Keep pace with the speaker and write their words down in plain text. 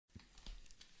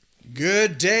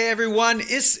Good day, everyone.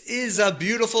 This is a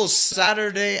beautiful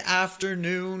Saturday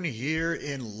afternoon here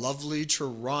in lovely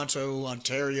Toronto,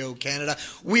 Ontario, Canada.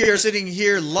 We are sitting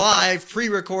here live,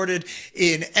 pre-recorded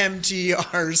in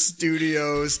MTR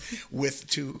studios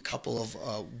with a couple of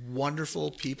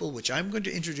wonderful people, which I'm going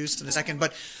to introduce in a second.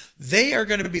 But they are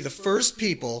going to be the first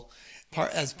people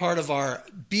as part of our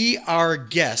Be Our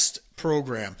Guest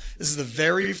program. This is the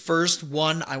very first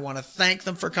one. I want to thank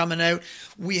them for coming out.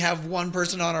 We have one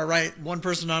person on our right, one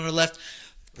person on our left,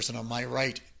 person on my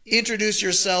right. Introduce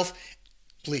yourself,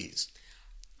 please.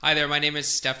 Hi there, my name is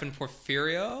Stefan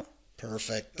Porfirio.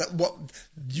 Perfect.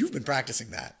 You've been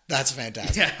practicing that. That's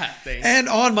fantastic. Yeah, thanks. And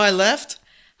on my left,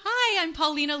 hi, I'm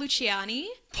Paulina Luciani.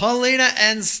 Paulina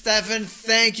and Stefan,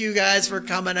 thank you guys for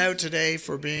coming out today,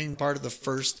 for being part of the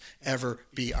first ever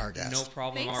Be Our Guest. No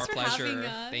problem, Thanks our for pleasure. having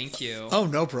us. Thank you. Oh,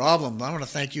 no problem. I want to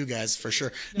thank you guys for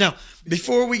sure. Now,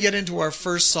 before we get into our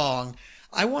first song,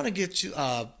 I want to get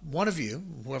to one of you,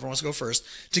 whoever wants to go first,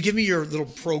 to give me your little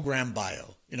program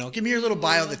bio. You know, give me your little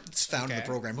bio that's found in the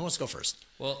program. Who wants to go first?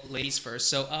 Well, ladies first.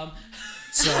 So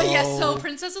Yes, so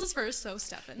princesses first, so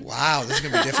Stefan. Wow, this is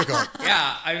going to be difficult.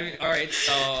 yeah, all right.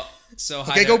 So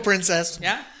hi Okay, there. go princess.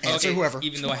 Yeah? Answer okay, whoever.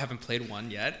 Even though I haven't played one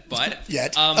yet, but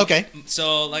Okay.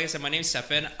 So like I said, my name's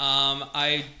Stefan.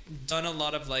 I've done a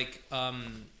lot of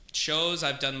shows.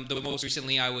 I've done most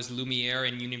recently. I was Lumiere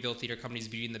in Unionville Theatre Company's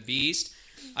Beauty and the Beast.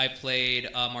 I played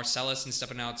Marcellus in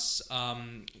Steppin' Out's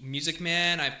Music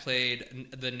Man. I played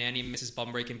the nanny Mrs.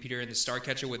 Bumbrake and Peter in The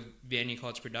Starcatcher with Vanier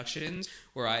College Productions,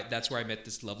 that's where I met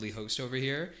this lovely host over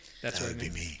here. That would be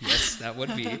me. Yes, that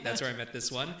would be. That's where I met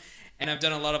this one. And I've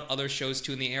done a lot of other shows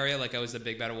too in the area, like I was the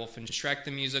Big Bad Wolf in Shrek the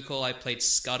Musical. I played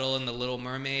Scuttle in The Little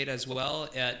Mermaid as well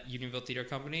at Unionville Theatre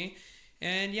Company.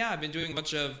 And yeah, I've been doing a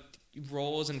bunch of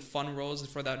roles and fun roles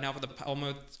for that now for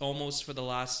almost for the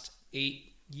last 8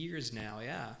 years now,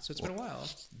 yeah. So it's been a while.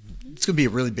 It's going to be a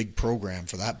really big program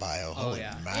for that bio. Oh, Holy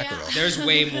yeah. mackerel. Yeah. There's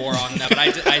way more on that, but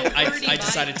I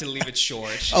decided to leave it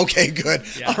short. Okay, good.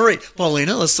 Yeah. All right,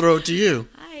 Paulina, let's throw it to you.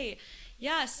 Hi.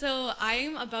 Yeah, so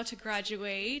I'm about to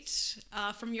graduate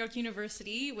from York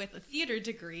University with a theater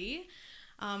degree.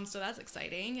 So that's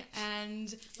exciting.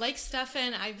 And like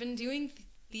Stefan, I've been doing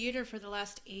theater for the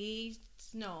last 10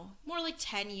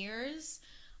 years.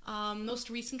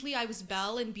 Most recently, I was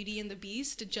Belle in Beauty and the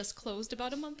Beast. It just closed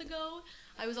about a month ago.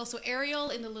 I was also Ariel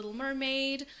in The Little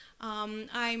Mermaid.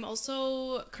 I'm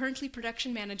also currently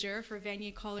production manager for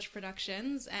Vanier College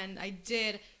Productions, and I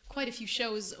did quite a few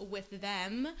shows with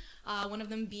them, one of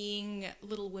them being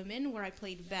Little Women, where I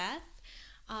played Beth.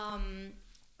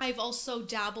 I've also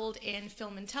dabbled in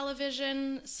film and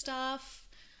television stuff.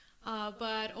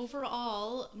 But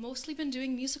overall, mostly been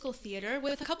doing musical theater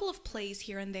with a couple of plays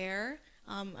here and there.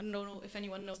 I don't know if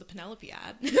anyone knows the Penelope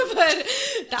ad, but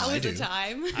that was the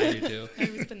time. I do too.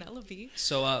 It was Penelope.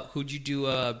 So who'd you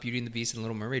do Beauty and the Beast and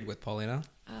Little Mermaid with, Paulina?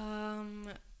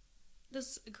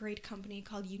 This great company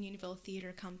called Unionville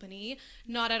Theatre Company.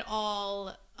 Not at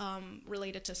all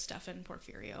related to Stefan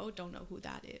Porfirio. Don't know who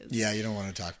that is. Yeah, you don't want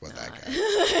to talk about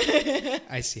that guy.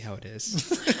 I see how it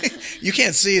is. You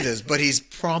can't see this, but he's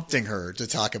prompting her to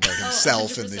talk about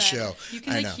himself in the show. You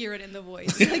can hear it in the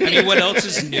voice. I mean, what else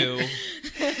is new?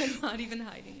 I'm not even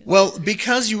hiding it. Well,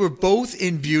 because you were both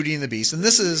in Beauty and the Beast, and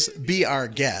this is Be Our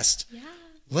Guest,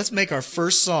 let's make our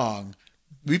first song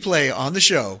we play on the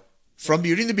show from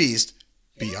Beauty and the Beast,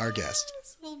 Be Our Guest.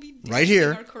 We'll be right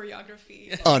here our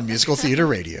choreography on Musical Theater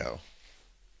Radio.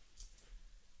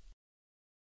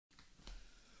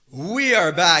 We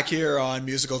are back here on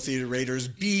Musical Theater Raiders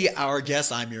Be Our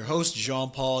Guest. I'm your host,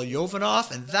 Jean-Paul Yovanoff,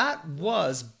 and that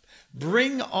was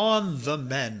Bring On the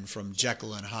Men from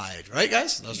Jekyll and Hyde. Right,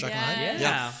 guys? That was Jekyll and Hyde?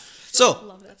 Yeah.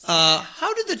 So,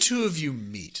 how did the two of you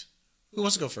meet? Who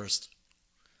wants to go first?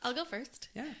 I'll go first.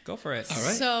 Yeah, go for it. All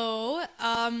right. So,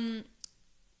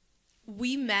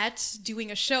 we met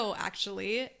doing a show,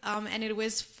 actually, and it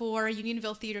was for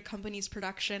Unionville Theatre Company's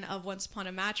production of Once Upon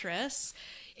a Mattress.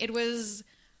 It was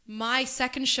my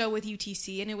second show with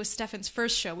UTC, and it was Stefan's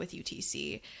first show with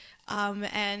UTC.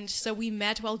 And so we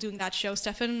met while doing that show.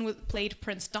 Stefan played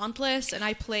Prince Dauntless, and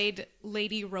I played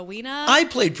Lady Rowena. I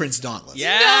played Prince Dauntless.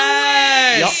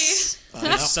 Yes! Yep.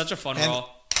 It's such a fun role.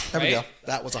 There we go.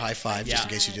 That was a high five, just in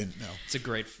case you didn't know. It's a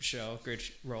great show,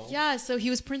 great role. Yeah, so he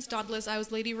was Prince Dauntless, I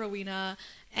was Lady Rowena,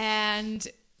 and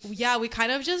yeah, we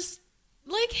kind of just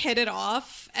hit it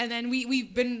off, and then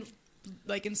we've been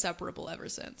inseparable ever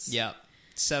since. Yeah.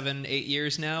 7, 8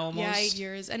 years now almost. Yeah, 8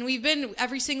 years. And we've been,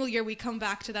 every single year we come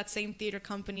back to that same theater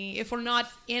company. If we're not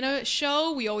in a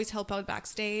show, we always help out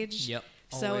backstage. Yep.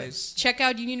 So Always. check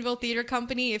out Unionville Theater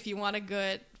Company if you want a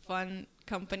good, fun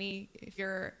company if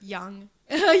you're young,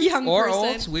 a young or person.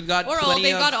 old. We've got or plenty old.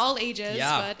 They've of, got all ages,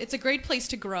 Yeah. but it's a great place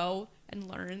to grow and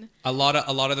learn. A lot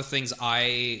of the things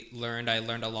I learned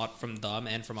a lot from them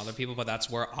and from other people, but that's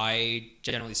where I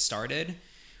generally started.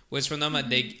 Was from them.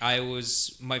 I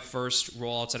was my first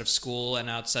role outside of school and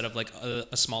outside of like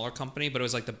a smaller company, but it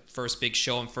was like the first big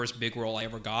show and first big role I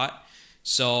ever got.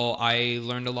 So I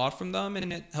learned a lot from them,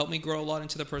 and it helped me grow a lot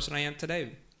into the person I am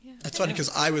today. Yeah. That's funny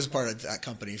because I was part of that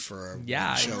company for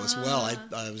a show as well.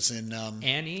 I was in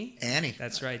Annie.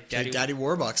 That's right. Daddy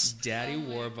Warbucks. Daddy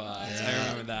Warbucks. I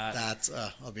remember that. That's.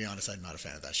 I'll be honest. I'm not a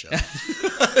fan of that show.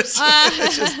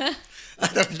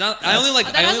 I only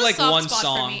like soft one spot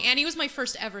song. For me. Annie was my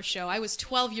first ever show. I was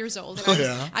 12 years old.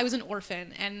 And I was an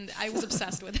orphan, and I was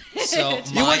obsessed with it. So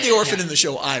you weren't the orphan in the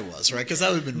show I was, right? Because that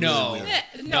would have been No. really weird.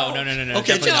 No.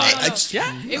 Okay, Definitely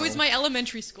not. It was my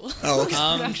elementary school. Oh,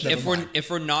 okay. If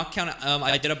we're not counting,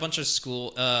 I did a bunch of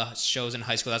school shows in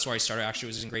high school. That's where I started. Actually,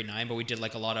 was in grade 9, but we did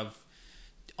like a lot of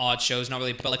odd shows. Not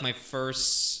really, but like my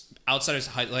first outside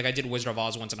of like I did Wizard of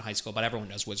Oz once in high school, but everyone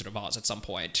does Wizard of Oz at some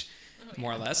point.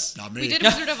 More or less. Not me. We did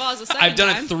Wizard of Oz a second I've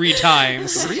done time. it 3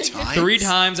 times. 3 times? 3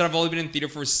 times, and I've only been in theater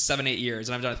for 7-8 years,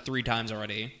 and I've done it 3 times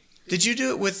already. Did you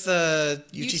do it with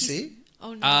UTC?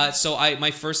 Oh no. So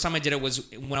my first time I did it was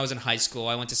when I was in high school.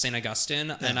 I went to St.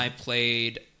 Augustine, and I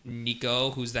played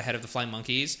Nico, who's the head of the Flying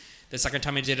Monkeys. The second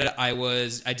time I did it, I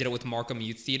did it with Markham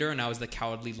Youth Theater, and I was the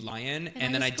Cowardly Lion.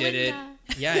 And then I did it.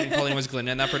 Yeah, and Paulina was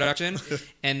Glinda in that production.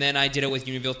 And then I did it with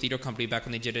Unionville Theater Company back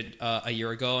when they did it a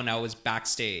year ago, and I was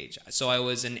backstage. So I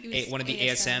was one of the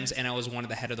ASMs, and I was one of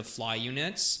the head of the fly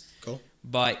units. Cool.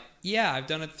 But yeah, I've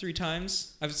done it 3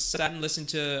 times. I've sat and listened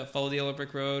to Follow the Yellow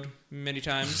Brick Road many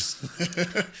times.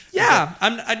 Yeah,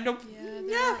 I don't.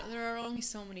 Yeah, there are only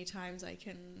so many times I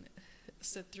can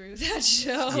sit through that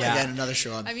show. Yeah. Again, another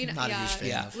show I'm not a huge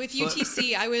fan of. With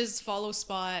UTC, I was follow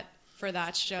spot for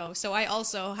that show, so I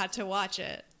also had to watch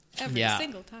it every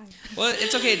single time. Well,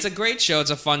 it's okay. It's a great show.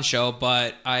 It's a fun show,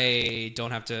 but I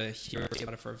don't have to hear about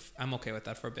it I'm okay with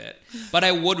that for a bit. But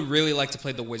I would really like to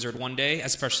play the Wizard one day,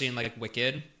 especially in like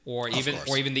Wicked or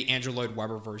even the Andrew Lloyd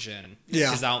Webber version.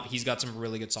 Yeah, because he's got some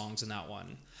really good songs in that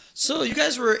one. So you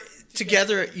guys were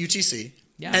together at UTC.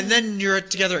 Yeah. And then you're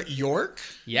together at York?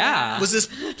 Yeah. Was this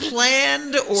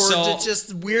planned or did it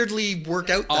just weirdly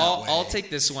work out that way? I'll take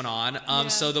this one on.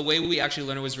 So the way we actually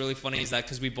learned it was really funny is that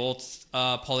because we both,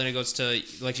 Paulina goes to,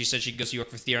 like she said, she goes to York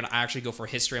for theater, and I actually go for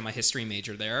history. I'm a history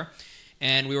major there.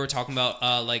 And we were talking about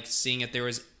like seeing if there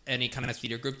was any kind of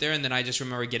theater group there, and then I just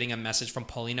remember getting a message from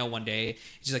Paulina one day.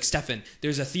 She's like, Stefan,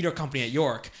 there's a theater company at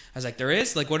York. I was like, there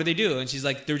is? Like, what do they do? And she's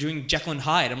like, they're doing Jekyll and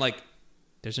Hyde. I'm like,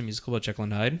 there's a musical about Jekyll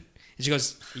and Hyde? And she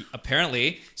goes,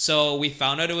 apparently. So we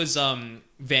found out it was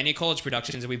Vanier College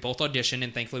Productions, and we both auditioned,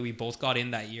 and thankfully we both got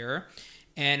in that year.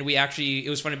 And it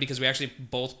was funny because we actually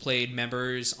both played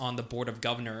members on the Board of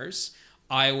Governors.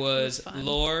 I was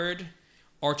Lord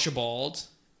Archibald.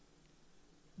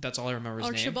 That's all I remember his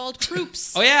name. Archibald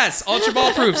Proops. Oh, yes.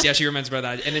 Archibald Proops. Yeah, she remembers about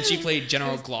that. And then she played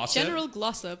General Glossop. General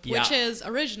Glossop, which is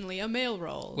originally a male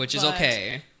role. Which is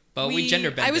okay. But we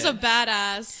gender bent I was it. a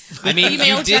badass. I mean,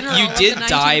 you did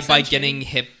die by century. getting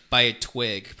hit by a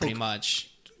twig, pretty much.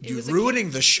 You're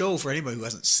ruining the show for anybody who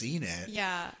hasn't seen it.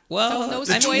 Yeah. Well, no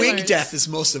the spoilers. twig death is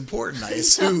most important, I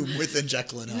assume, within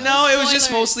Jekyll and Hyde. No, it was just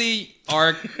Spoilers. mostly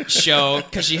our show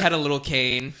because she had a little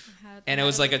cane, and it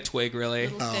was like a twig, really.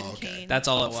 Little thin cane. That's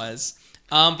all it was.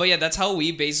 But yeah, that's how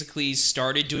we basically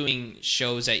started doing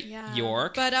shows at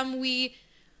York. But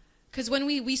because when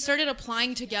we started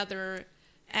applying together,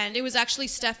 and it was actually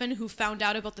Stefan who found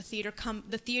out about the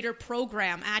theater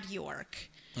program at York,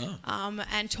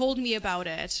 and told me about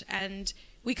it. And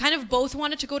we kind of both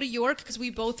wanted to go to York because we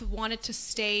both wanted to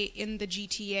stay in the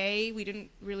GTA. We didn't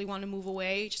really want to move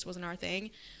away; it just wasn't our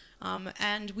thing.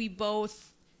 And we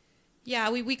both, we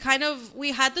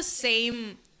had the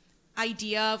same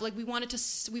idea of like we wanted to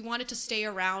stay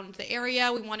around the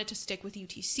area. We wanted to stick with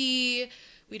UTC.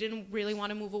 We didn't really want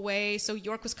to move away, so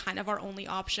York was kind of our only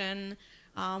option.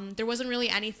 There wasn't really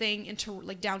anything in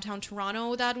downtown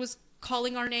Toronto that was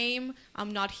calling our name.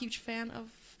 I'm not a huge fan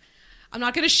of. I'm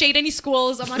not going to shade any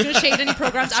schools. I'm not going to shade any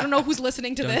programs. I don't know who's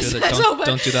listening to this.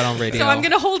 Don't do that on radio. So I'm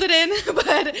going to hold it in.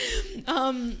 But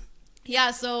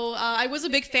so I was a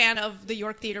big fan of the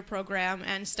York Theater program,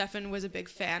 and Stefan was a big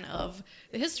fan of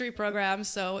the history program.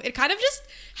 So it kind of just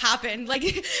happened.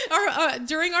 Like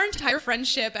during our entire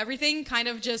friendship, everything kind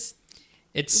of just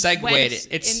segued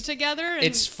in together. And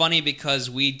it's funny because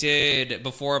we did,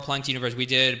 before applying to university, we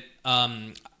did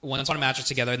Once on a Mattress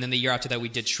together, and then the year after that we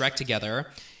did Shrek together,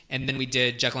 and then we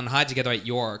did Jekyll and Hyde together at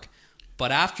York.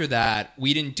 But after that,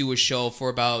 we didn't do a show for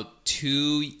about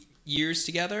 2 years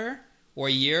together, or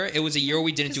a year. It was a year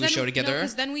we didn't do a show together.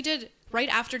 Because then we did, right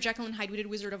after Jekyll and Hyde, we did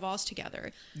Wizard of Oz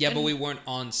together. Yeah, but we weren't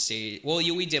on stage. Well,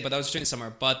 yeah, we did, but that was during the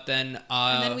summer. But then...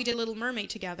 and then we did Little Mermaid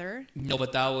together. No,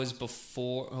 but that was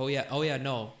before... Oh, yeah,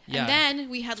 no. Yeah. And then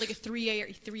we had like a three-year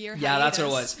hiatus. Yeah, that's what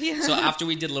it was. Yeah. So after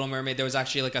we did Little Mermaid, there was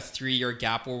actually like a 3-year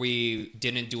gap where we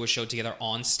didn't do a show together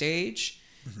on stage.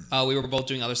 Mm-hmm. We were both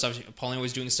doing other stuff. Paulina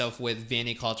was doing stuff with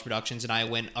Vanity College Productions, and I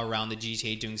went around the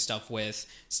GTA doing stuff with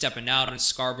Stepping Out on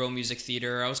Scarborough Music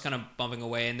Theater. I was kind of bumping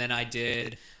away, and then I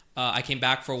did... I came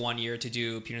back for 1 year to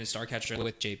do Peter and the Starcatcher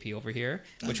with JP over here,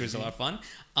 which was a lot of fun.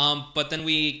 But then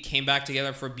we came back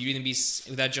together for Beauty and the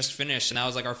Beast that just finished, and that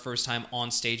was like our first time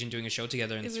on stage and doing a show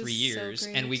together in 3 years.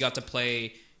 So and we got to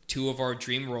play 2 of our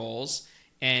dream roles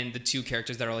and the 2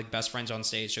 characters that are like best friends on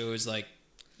stage. So it was like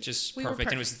just perfect,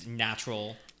 and it was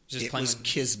natural. It was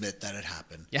kismet that it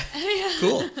happened. Yeah.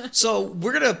 Cool. So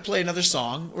we're going to play another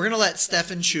song. We're going to let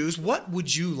Stefan choose. What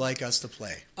would you like us to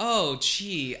play? Oh,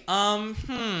 gee.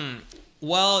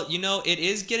 Well, it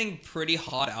is getting pretty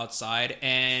hot outside,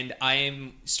 and I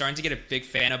am starting to get a big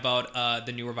fan about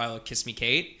the new revival of Kiss Me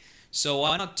Kate. So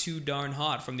why not Too Darn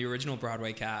Hot from the original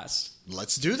Broadway cast?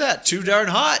 Let's do that. Too Darn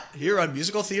Hot here on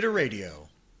Musical Theater Radio.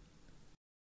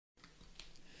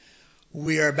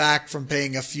 We are back from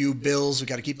paying a few bills. We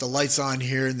got to keep the lights on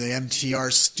here in the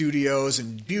MTR studios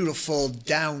in beautiful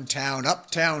downtown,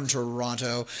 uptown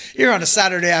Toronto. Here on a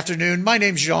Saturday afternoon. My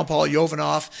name's Jean-Paul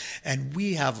Yovanoff, and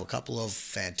we have a couple of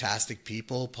fantastic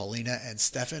people, Paulina and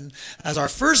Stefan, as our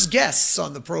first guests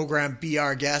on the program. Be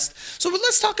our guest. So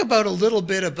let's talk about a little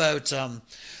bit about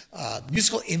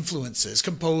musical influences,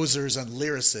 composers and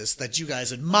lyricists that you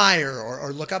guys admire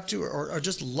or look up to or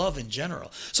just love in general.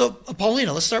 So,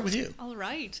 Paulina, let's start with you. All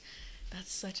right.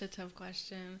 That's such a tough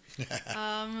question.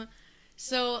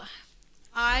 So,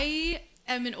 I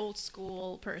am an old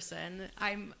school person.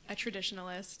 I'm a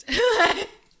traditionalist. I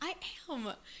am.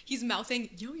 He's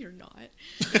mouthing, "No, you're not."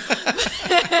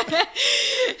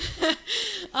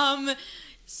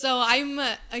 So I'm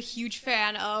a huge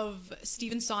fan of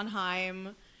Stephen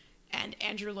Sondheim and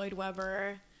Andrew Lloyd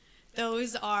Webber.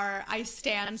 Those are, I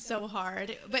stand so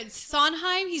hard. But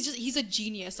Sondheim, he's a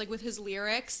genius, like with his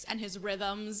lyrics and his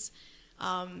rhythms.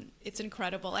 It's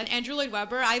incredible. And Andrew Lloyd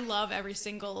Webber, I love every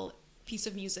single piece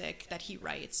of music that he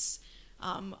writes.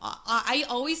 I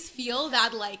always feel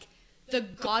that like the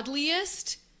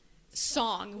godliest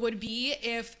song would be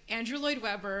if Andrew Lloyd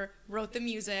Webber wrote the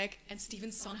music and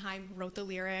Stephen Sondheim wrote the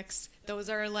lyrics. Those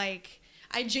are like...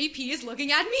 JP is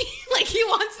looking at me like he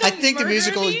wants to I think the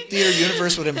musical theater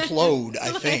universe would implode,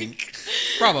 I think.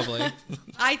 Probably.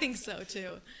 I think so,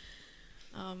 too.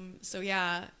 So,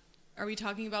 yeah. Are we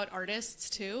talking about artists,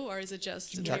 too? Or is it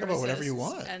just you can talk about whatever you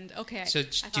want. And, okay. So, I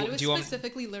thought it was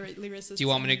specifically lyricists. Do you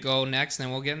want me to go next, and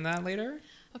then we'll get in that later?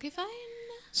 Okay, fine.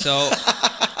 So,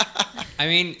 I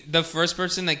mean, the first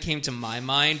person that came to my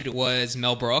mind was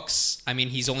Mel Brooks. I mean,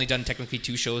 he's only done technically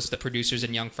 2 shows, The Producers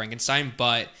and Young Frankenstein,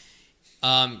 but...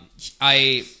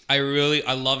 I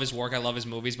love his work. I love his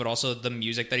movies, but also the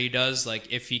music that he does.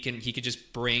 Like if he could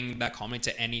just bring that comedy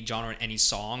to any genre, any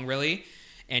song really.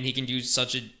 And he can do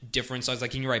such a different songs.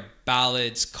 Like he can write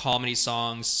ballads, comedy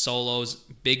songs, solos,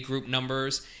 big group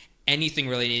numbers, anything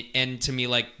really. And to me,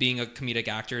 like being a comedic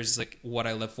actor is like what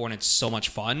I live for, and it's so much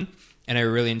fun. And I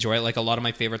really enjoy it. Like a lot of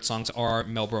my favorite songs are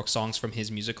Mel Brooks songs from his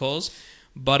musicals.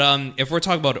 But if we're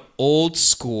talking about old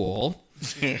school,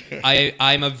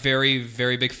 I'm a very,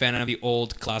 very big fan of the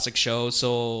old classic shows.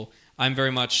 So I'm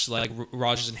very much like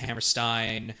Rodgers and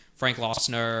Hammerstein, Frank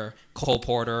Loesner, Cole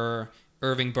Porter,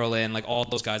 Irving Berlin, like all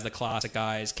those guys, the classic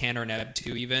guys, Cantor and Ebb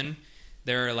too even.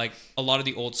 They're like a lot of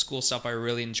the old school stuff I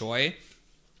really enjoy.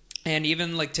 And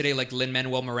even like today, like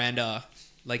Lin-Manuel Miranda,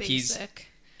 like Basic.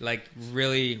 He's like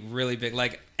really, really big.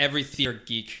 Like every theater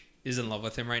geek is in love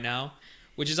with him right now,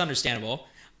 which is understandable.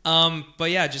 But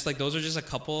yeah, just like those are just a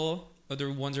couple other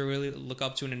ones I really look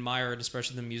up to and admire, and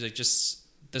especially the music. Just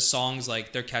the songs,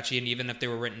 like they're catchy, and even if they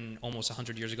were written almost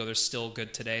 100 years ago, they're still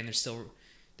good today, and they're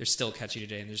still catchy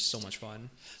today, and they're so much fun.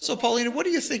 So, Paulina, what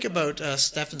do you think about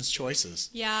Stefan's choices?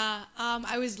 Yeah,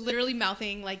 I was literally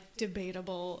mouthing like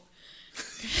debatable.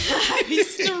 I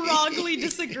strongly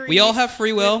disagree. We all have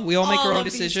free will. We all make our own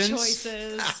decisions.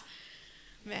 Choices.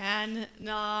 Man,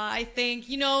 nah, I think,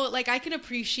 like I can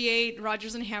appreciate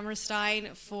Rodgers and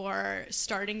Hammerstein for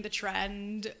starting the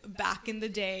trend back in the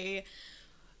day.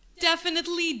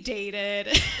 Definitely dated.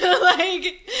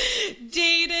 Like,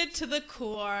 dated to the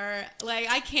core. Like,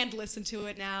 I can't listen to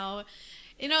it now.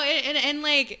 And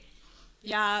like,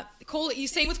 yeah,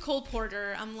 same with Cole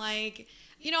Porter. I'm like,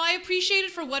 I appreciate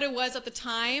it for what it was at the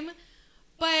time,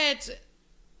 but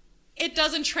it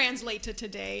doesn't translate to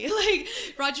today. Like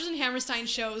Rodgers and Hammerstein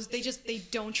shows, they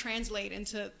don't translate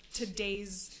into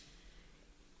today's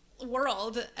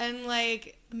world. And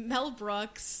like Mel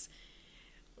Brooks,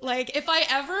 like if I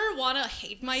ever want to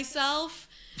hate myself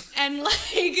and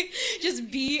like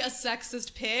just be a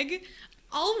sexist pig,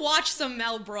 I'll watch some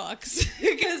Mel Brooks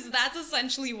because that's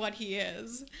essentially what he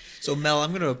is. So Mel,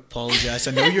 I'm going to apologize.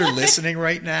 I know you're listening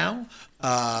right now.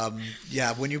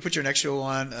 Yeah, when you put your next show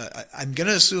on, I'm going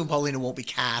to assume Paulina won't be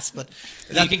cast, but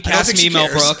you can cast me, Mel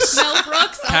Brooks. Mel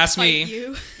Brooks, cast me.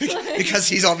 You. Because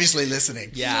he's obviously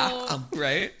listening. Yeah, No.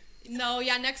 Right? No,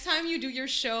 yeah, next time you do your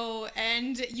show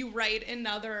and you write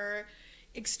another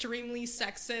extremely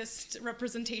sexist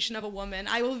representation of a woman,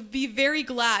 I will be very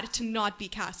glad to not be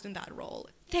cast in that role.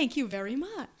 Thank you very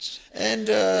much. And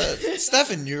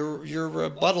Stefan, your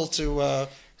rebuttal to her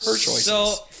choices.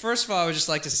 So, first of all, I would just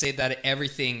like to say that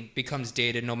everything becomes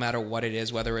dated no matter what it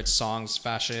is, whether it's songs,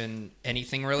 fashion,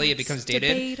 anything really, it becomes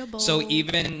dated. Debatable. So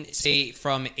even, say,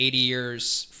 from 80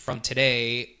 years from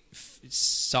today,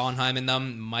 Sondheim and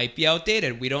them might be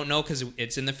outdated. We don't know because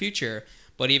it's in the future.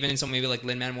 But even so, maybe like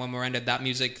Lin-Manuel Miranda, that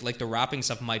music, like the rapping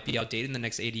stuff, might be outdated in the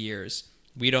next 80 years.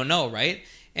 We don't know, right?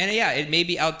 And yeah, it may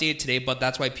be outdated today, but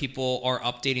that's why people are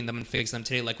updating them and fixing them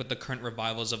today. Like with the current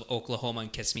revivals of Oklahoma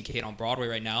and Kiss Me Kate on Broadway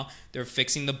right now, they're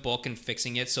fixing the book and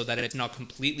fixing it so that it's not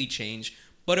completely changed,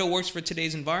 but it works for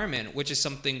today's environment, which is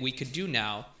something we could do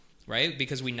now, right?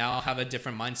 Because we now have a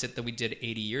different mindset than we did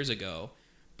 80 years ago.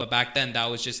 But back then, that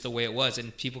was just the way it was,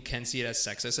 and people can see it as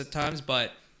sexist at times,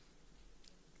 but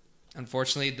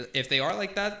unfortunately, if they are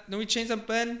like that, then we change them,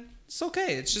 then it's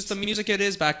okay. It's just the music it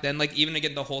is back then. Like, even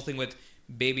again, the whole thing with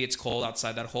Baby It's Cold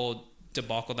Outside, that whole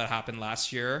debacle that happened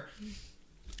last year.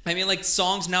 I mean, like,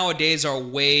 songs nowadays are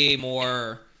way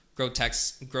more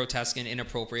grotesque and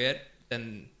inappropriate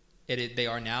than they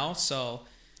are now. So,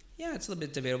 yeah, it's a little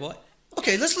bit debatable.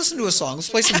 Okay, let's listen to a song. Let's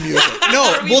play some music.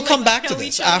 No, we'll come back to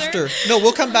this after. No,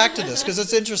 we'll come back to this because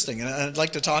it's interesting, and I'd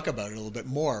like to talk about it a little bit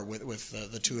more with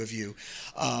the two of you.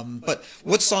 But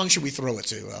what song should we throw it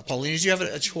to? Paulina, do you have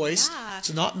a choice? Yeah.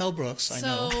 It's not Mel Brooks, I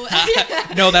know.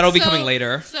 No, that'll be coming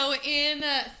later. So in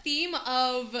theme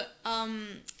of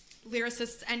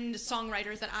lyricists and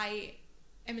songwriters that I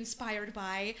am inspired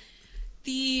by,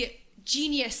 the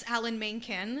genius Alan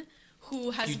Menken,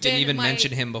 who has You didn't even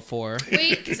mention him before.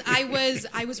 Wait, because I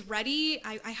was ready.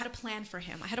 I had a plan for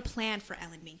him. I had a plan for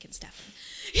Alan Menken, Stefan.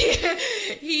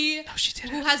 He she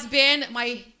didn't. who has been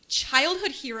my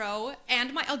childhood hero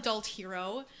and my adult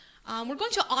hero. We're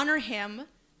going to honor him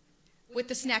with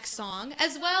this next song,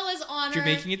 as well as honor... You're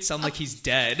making it sound like he's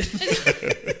dead.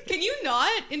 Can you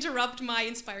not interrupt my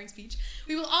inspiring speech?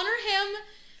 We will honor him,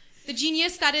 the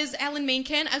genius that is Alan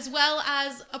Menken, as well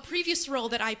as a previous role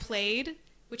that I played,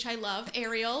 which I love,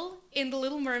 Ariel, in The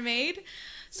Little Mermaid.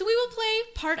 So we will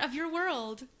play Part of Your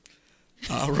World.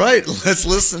 All right, let's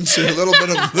listen to a little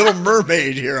bit of Little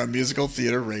Mermaid here on Musical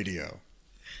Theater Radio.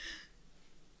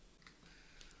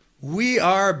 We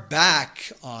are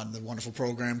back on the wonderful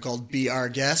program called Be Our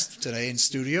Guest. Today in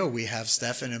studio, we have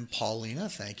Stefan and Paulina.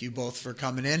 Thank you both for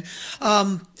coming in.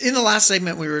 In the last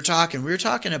segment we were talking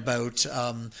about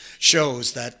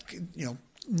shows that,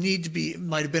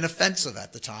 might have been offensive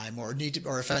at the time,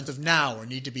 or offensive now, or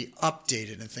need to be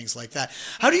updated and things like that.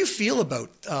 How do you feel about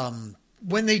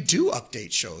when they do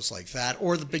update shows like that,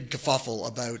 or the big kerfuffle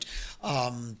about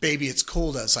Baby It's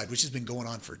Cold Outside, which has been going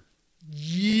on for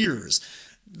years,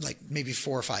 like maybe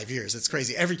 4 or 5 years? It's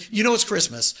crazy. It's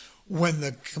Christmas when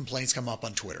the complaints come up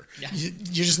on Twitter. Yeah. You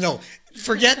just know.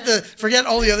 Forget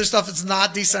all the other stuff. It's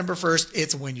not December 1st.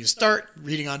 It's when you start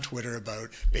reading on Twitter about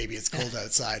Baby It's Cold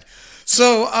Outside.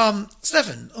 So,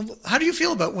 Stefan, how do you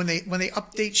feel about when they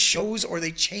update shows or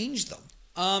they change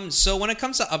them? So when it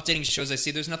comes to updating shows, I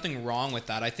see there's nothing wrong with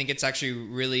that. I think it's actually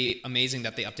really amazing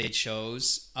that they update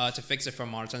shows to fix it for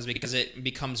modern times, because it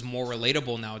becomes more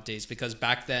relatable nowadays. Because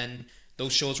back then,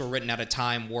 those shows were written at a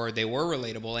time where they were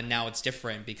relatable, and now it's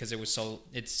different because it's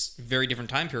a very different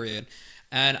time period.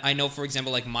 And I know, for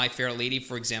example, like My Fair Lady,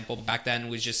 for example, back then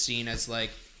was just seen as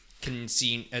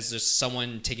just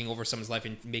someone taking over someone's life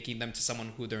and making them to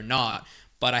someone who they're not.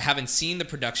 But I haven't seen the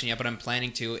production yet, but I'm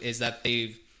planning to, is that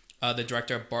they've, the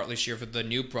director of Bartlett Shear for the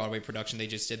new Broadway production they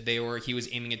just did, he was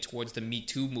aiming it towards the Me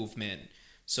Too movement.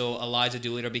 So Eliza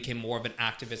Doolittle became more of an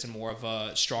activist and more of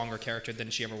a stronger character than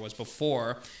she ever was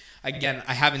before. Again,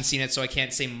 I haven't seen it, so I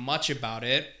can't say much about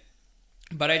it.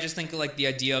 But I just think like the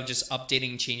idea of just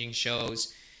updating, changing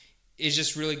shows is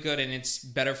just really good, and it's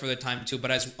better for the time too.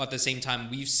 But at the same time,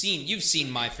 you've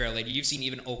seen My Fair Lady, you've seen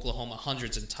even Oklahoma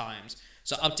hundreds of times.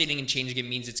 So updating and changing it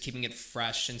means it's keeping it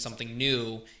fresh and something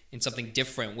new and something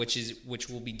different, which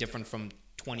will be different from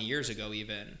 20 years ago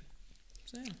even.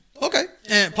 So, yeah. Okay.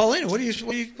 And Paulina,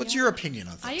 what's your opinion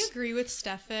on I things? agree with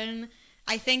Stefan.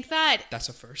 I think that That's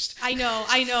a first. I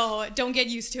know. Don't get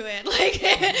used to it. Like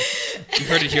You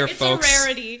heard it here, it's folks. a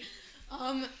rarity.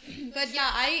 But yeah,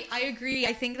 I agree.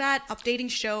 I think that updating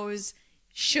shows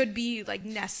should be like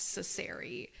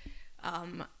necessary.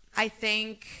 I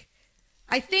think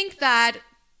that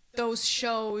those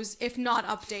shows, if not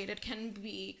updated, can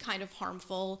be kind of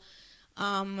harmful.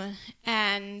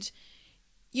 And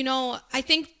you know, I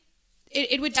think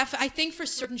it would I think for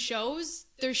certain shows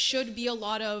there should be a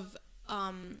lot of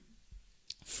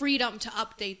freedom to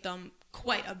update them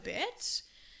quite a bit,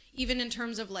 even in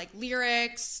terms of like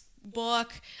lyrics,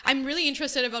 book. I'm really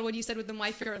interested about what you said with the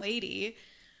My Fair Lady.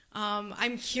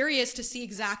 I'm curious to see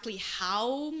exactly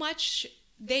how much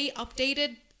they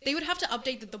updated. They would have to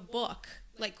update the book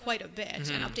like quite a bit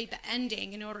and update the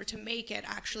ending in order to make it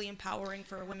actually empowering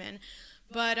for women.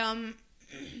 But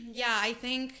yeah, I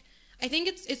think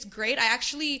it's great.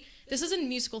 This isn't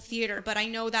musical theater, but I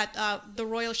know that the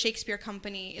Royal Shakespeare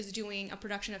Company is doing a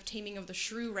production of Taming of the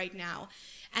Shrew right now,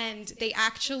 and they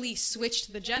actually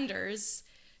switched the genders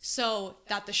so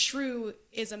that the shrew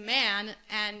is a man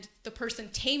and the person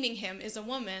taming him is a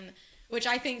woman, which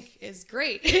I think is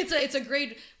great. It's a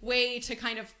great way to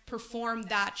kind of perform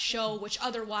that show, which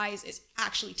otherwise is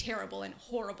actually terrible and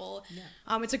horrible.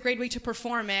 Yeah. It's a great way to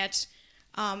perform it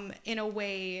in a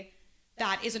way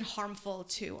that isn't harmful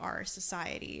to our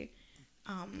society.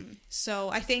 So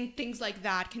I think things like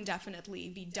that can definitely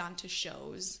be done to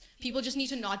shows. People just need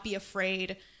to not be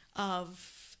afraid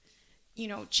of, you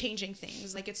know, changing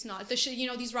things. Like it's not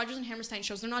these Rodgers and Hammerstein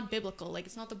shows, they're not biblical. Like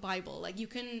it's not the Bible. Like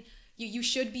you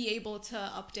should be able to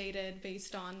update it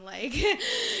based on like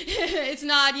it's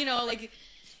not, you know, like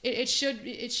it should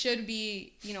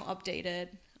be, you know, updated.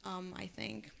 I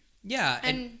think. Yeah,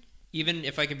 and even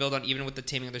if I can build on even with the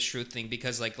Taming of the Shrew thing,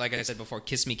 because like I said before,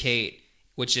 Kiss Me Kate,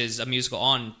 which is a musical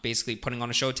on basically putting on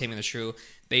a show Taming the Shrew,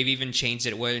 they've even changed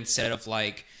it where instead of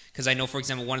like, because I know for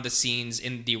example one of the scenes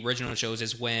in the original shows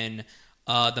is when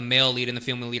the male lead and the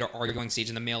female lead are arguing stage,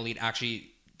 and the male lead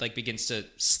actually like begins to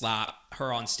slap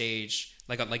her on stage,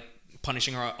 like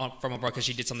punishing her from above because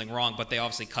she did something wrong, but they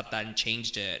obviously cut that and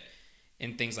changed it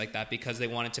and things like that because they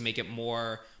wanted to make it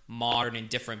more modern and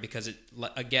different, because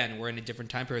again we're in a different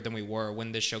time period than we were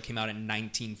when this show came out in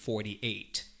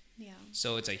 1948. Yeah.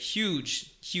 So it's a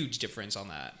huge difference on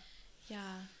that. Yeah.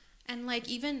 And like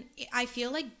even I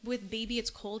feel like with Baby It's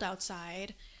Cold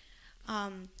Outside,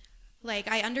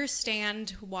 like I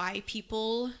understand why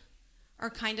people are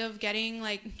kind of getting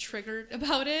like triggered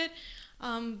about it.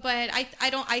 But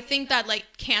I think that like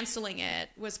canceling it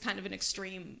was kind of an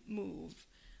extreme move.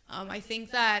 I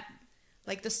think that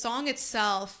like the song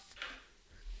itself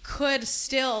could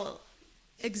still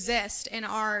exist in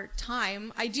our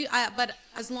time. But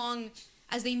as long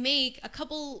as they make a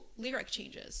couple lyric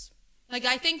changes, like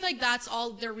I think like that's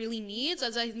all there really needs.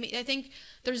 As I think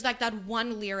there's like that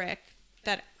one lyric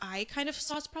that I kind of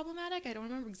saw as problematic. I don't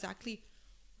remember exactly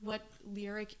what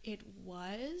lyric it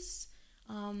was.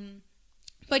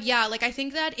 But yeah, like I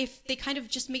think that if they kind of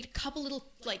just made a couple little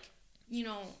like, you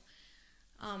know,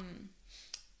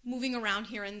 moving around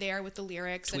here and there with the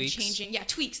lyrics tweaks. And changing,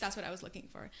 tweaks, that's what I was looking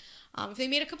for. If they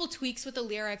made a couple tweaks with the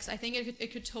lyrics, I think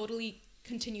it could totally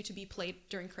continue to be played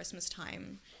during Christmas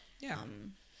time. Yeah.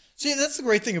 See, that's the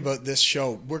great thing about this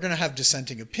show. We're going to have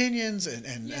dissenting opinions and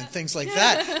things like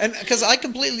that. And because I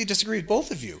completely disagree with both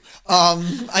of you.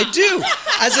 I do.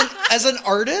 As an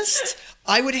artist,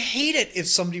 I would hate it if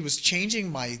somebody was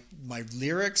changing my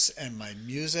lyrics and my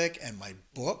music and my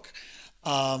book.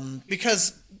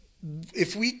 Because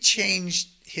if we changed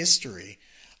history,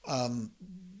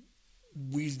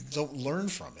 we don't learn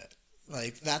from it.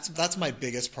 Like that's my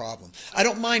biggest problem. I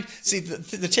don't mind. See,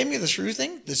 the Taming of the Shrew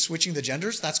thing, the switching the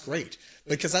genders, that's great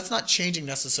because that's not changing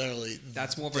necessarily.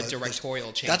 That's more of a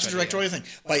directorial change. That's a directorial thing.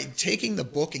 By taking the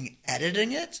book and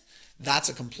editing it, that's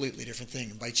a completely different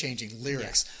thing. By changing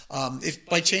lyrics, if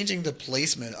by changing the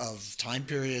placement of time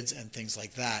periods and things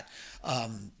like that,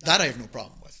 that I have no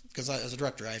problem with because as a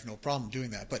director, I have no problem doing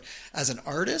that. But as an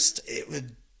artist,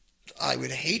 I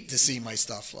would hate to see my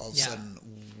stuff all of a sudden.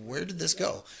 Where did this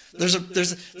go? There's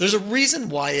a reason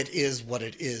why it is what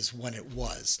it is when it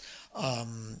was,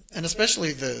 and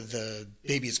especially the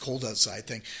Baby It's Cold Outside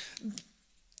thing.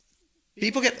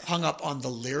 People get hung up on the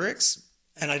lyrics,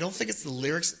 and I don't think it's the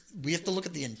lyrics. We have to look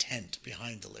at the intent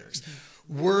behind the lyrics.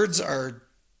 Mm-hmm. Words are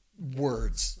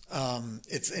words.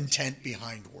 It's intent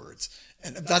behind words.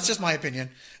 And that's just my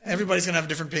opinion. Everybody's going to have a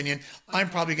different opinion. I'm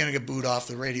probably going to get booed off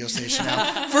the radio station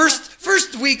now. First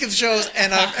first week of shows,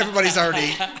 and everybody's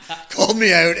already called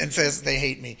me out and says they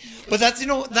hate me. But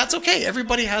that's okay.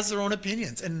 Everybody has their own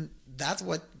opinions, and that's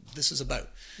what this is about.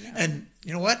 Yeah. And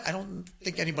you know what? I don't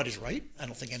think anybody's right. I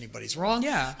don't think anybody's wrong.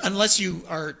 Yeah. Unless you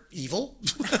are evil.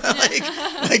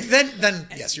 then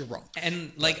yes, you're wrong.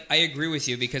 And I agree with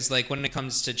you, because when it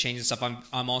comes to changing stuff,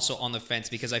 I'm also on the fence,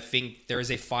 because I think there is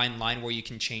a fine line where you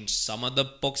can change some of the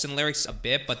books and lyrics a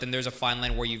bit, but then there's a fine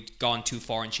line where you've gone too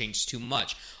far and changed too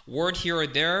much. Word here or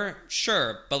there,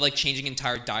 sure, but changing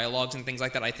entire dialogues and things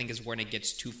like that, I think is when it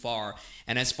gets too far.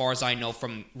 And as far as I know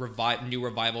from new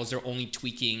revivals, they're only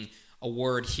tweaking a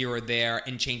word here or there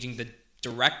and changing the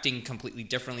directing completely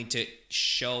differently to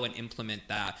show and implement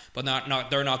that. But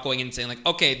they're not going in and saying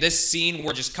okay, this scene,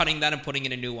 we're just cutting that and putting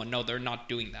in a new one. No, they're not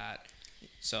doing that.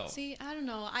 So see, I don't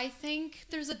know. I think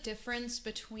there's a difference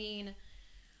between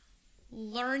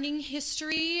learning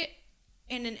history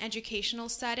in an educational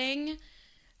setting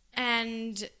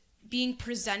and being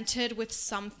presented with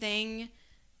something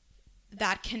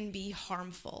that can be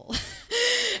harmful.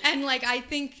 And I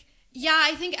think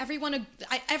everyone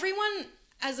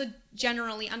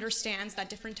generally understands that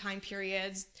different time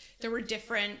periods, there were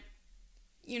different,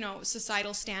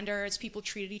 societal standards, people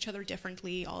treated each other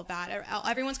differently, all of that.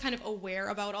 Everyone's kind of aware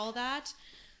about all that.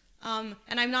 And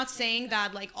I'm not saying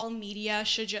that all media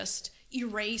should just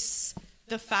erase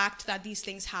the fact that these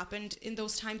things happened in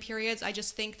those time periods. I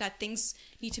just think that things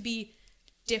need to be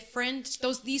different.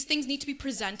 These things need to be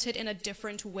presented in a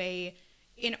different way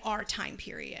in our time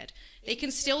period. They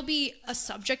can still be a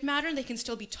subject matter and they can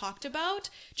still be talked about,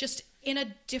 just in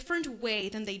a different way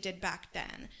than they did back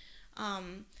then.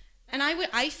 And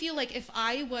I feel like if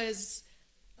I was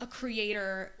a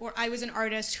creator or I was an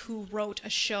artist who wrote a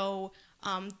show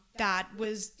that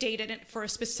was dated for a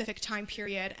specific time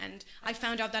period, and I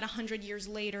found out that 100 years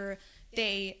later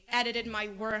they edited my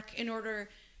work in order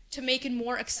to make it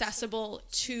more accessible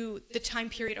to the time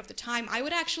period of the time, I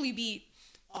would actually be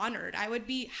honored. I would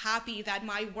be happy that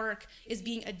my work is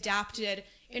being adapted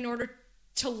in order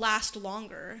to last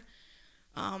longer,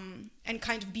 and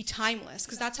kind of be timeless,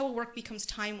 because that's how a work becomes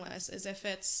timeless, is if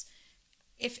it's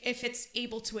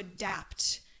able to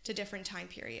adapt to different time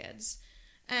periods.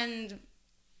 And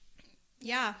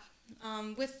I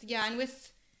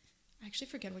actually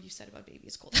forget what you said about Baby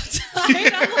It's Cold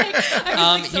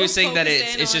Outside. He was saying that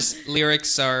it's just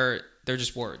lyrics they're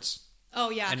just words. Oh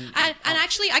yeah, and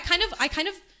actually, I'm kind of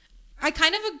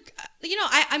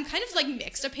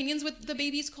mixed opinions with The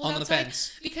Baby It's Cold on Outside. The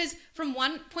fence. Because from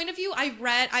one point of view,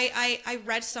 I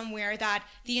read somewhere that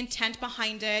the intent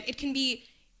behind it can be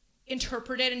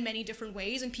interpreted in many different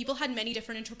ways, and people had many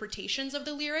different interpretations of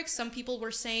the lyrics. Some people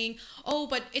were saying, "Oh,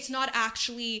 but it's not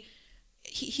actually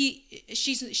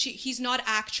he's not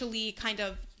actually kind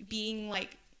of being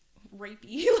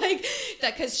rapey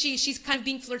that, because she's kind of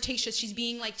being flirtatious, she's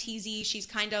being teasy, she's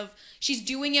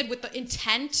doing it with the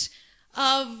intent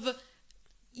of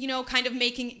kind of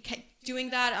doing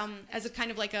that as a kind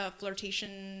of a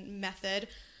flirtation method,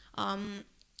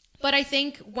 but I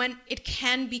think when it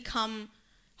can become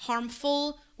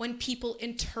harmful when people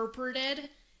interpret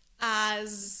it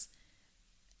as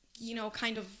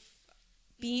kind of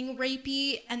being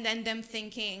rapey, and then them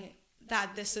thinking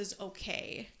that this is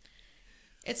okay.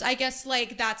 It's, I guess,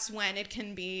 that's when it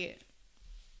can be.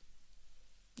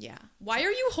 Yeah. Why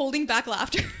are you holding back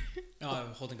laughter? No,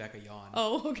 I'm holding back a yawn.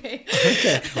 Oh, okay.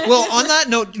 Okay. Well, on that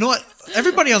note, you know what?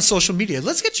 Everybody on social media,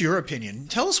 let's get your opinion.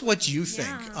 Tell us what you think.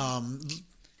 Yeah.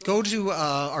 Go to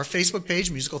our Facebook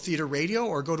page, Musical Theater Radio,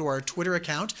 or go to our Twitter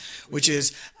account, which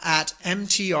is at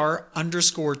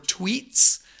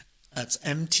 @MTR_tweets. That's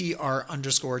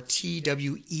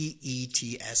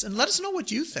MTR_TWEETS. And let us know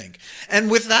what you think. And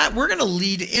with that, we're going to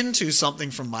lead into something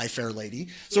from My Fair Lady.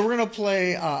 So we're going to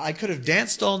play I Could Have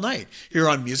Danced All Night here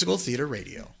on Musical Theater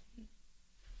Radio.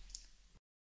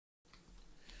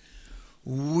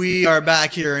 We are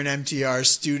back here in MTR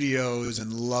Studios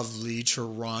in lovely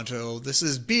Toronto. This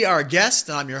is Be Our Guest.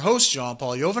 I'm your host,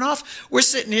 Jean-Paul Yovanoff. We're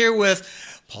sitting here with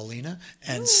Paulina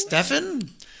and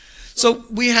Stefan. So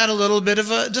we had a little bit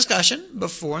of a discussion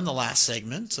before in the last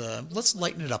segment. Let's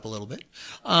lighten it up a little bit.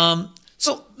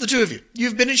 So the two of you,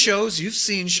 you've been in shows, you've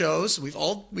seen shows.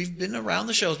 We've been around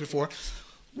the shows before.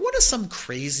 What are some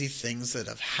crazy things that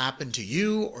have happened to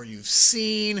you or you've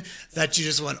seen that you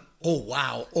just went, oh,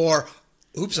 wow, or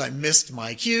oops, I missed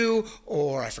my cue,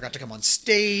 or I forgot to come on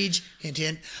stage, hint,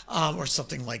 hint, or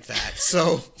something like that.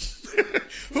 So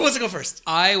who wants to go first?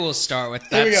 I will start with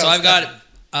that. So I've got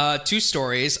two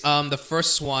stories. The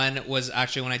first one was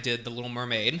actually when I did The Little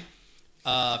Mermaid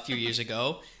a few years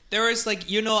ago. There is like,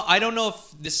 I don't know if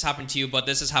this has happened to you, but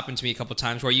this has happened to me a couple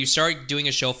times where you start doing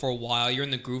a show for a while, you're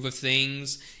in the groove of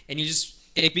things, and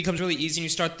it becomes really easy, and you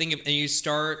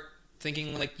start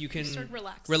thinking like you can start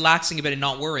relaxing a bit and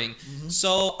not worrying. Mm-hmm.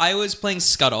 So I was playing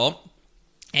Scuttle,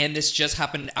 and this just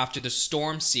happened after the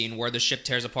storm scene where the ship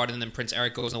tears apart and then Prince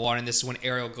Eric goes in the water, and this is when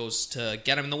Ariel goes to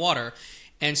get him in the water.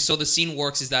 And so the scene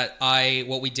works is that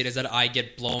what we did is that I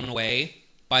get blown away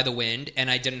by the wind, and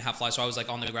I didn't have fly, so I was like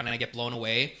on the ground and I get blown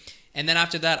away. And then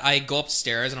after that, I go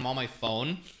upstairs and I'm on my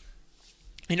phone.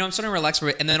 I'm starting to relax for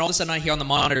it, and then all of a sudden I hear on the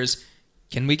monitors,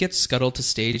 "Can we get Scuttle to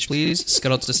stage, please?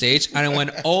 Scuttle to stage." And I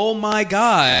went, oh my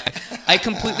God. I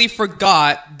completely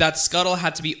forgot that Scuttle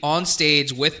had to be on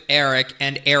stage with Eric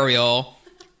and Ariel,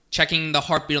 checking the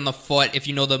heartbeat on the foot. If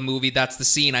you know the movie, that's the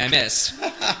scene I missed.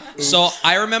 So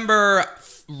I remember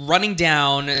running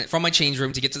down from my change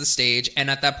room to get to the stage,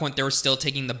 and at that point they were still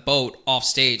taking the boat off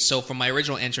stage, so from my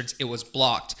original entrance it was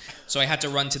blocked, so I had to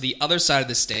run to the other side of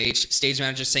the stage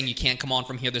manager saying, "You can't come on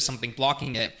from here, there's something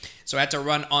blocking it." So I had to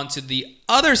run onto the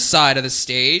other side of the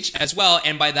stage as well,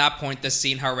 and by that point the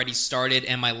scene had already started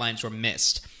and my lines were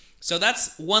missed. So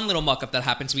that's one little muck up that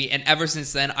happened to me, and ever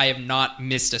since then I have not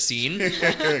missed a scene.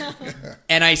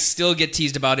 And I still get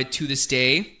teased about it to this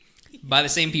day by the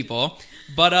same people.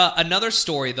 But another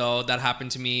story, though, that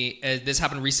happened to me, this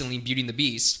happened recently in Beauty and the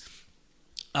Beast.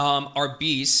 Our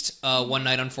Beast, one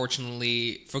night,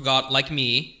 unfortunately, forgot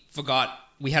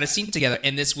we had a scene together,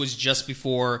 and this was just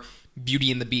before Beauty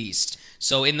and the Beast.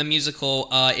 So in the musical,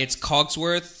 it's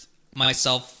Cogsworth,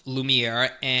 myself,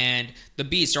 Lumiere, and the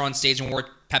Beast are on stage, and we're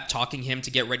pep-talking him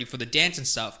to get ready for the dance and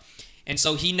stuff. And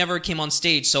so he never came on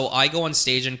stage, so I go on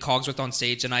stage and Cogsworth on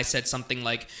stage, and I said something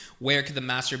like, "Where could the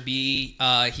master be?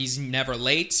 He's never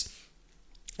late."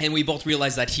 And we both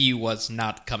realized that he was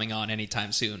not coming on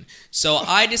anytime soon. So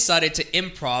I decided to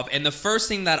improv, and the first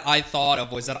thing that I thought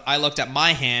of was that I looked at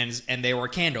my hands, and they were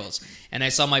candles. And I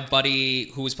saw my buddy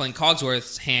who was playing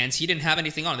Cogsworth's hands. He didn't have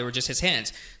anything on. They were just his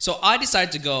hands. So I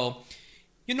decided to go,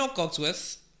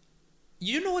 Cogsworth,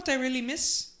 you know what I really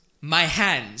miss? My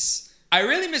hands. I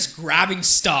really miss grabbing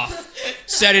stuff.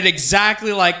 Said it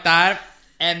exactly like that.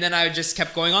 And then I just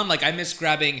kept going on. Like, I miss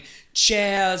grabbing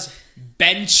chairs,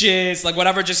 benches, like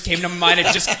whatever just came to my mind,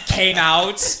 it just came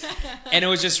out. And it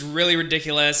was just really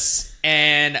ridiculous.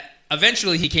 And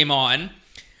eventually he came on.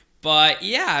 But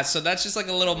yeah, so that's just like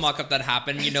a little muck up that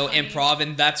happened, improv.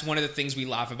 And that's one of the things we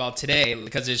laugh about today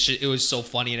because it was so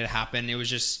funny and it happened. It was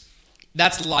just,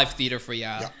 that's live theater for you.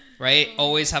 Yeah. Right?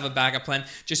 Always have a backup plan.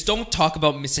 Just don't talk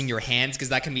about missing your hands because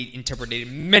that can be interpreted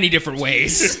in many different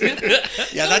ways.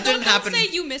 Yeah, that didn't happen. Don't say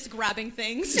you miss grabbing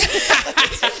things.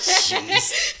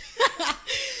 Jeez.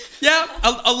 Yeah,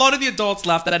 a lot of the adults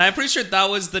laughed at it. And I'm pretty sure that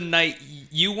was the night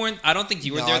you weren't. I don't think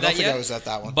you were there that yet. I don't think I was at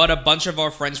that one. But a bunch of our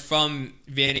friends from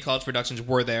Vanity College Productions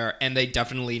were there, and they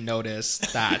definitely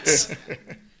noticed that.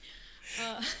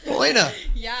 Paulina.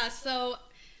 Yeah, so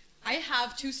I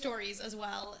have two stories as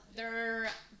well.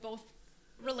 They're both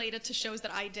related to shows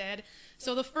that I did.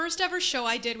 So the first ever show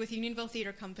I did with Unionville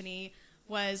Theater Company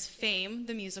was Fame,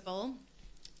 the musical.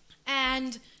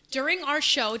 And during our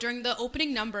show, during the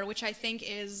opening number, which I think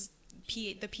is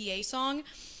the PA song,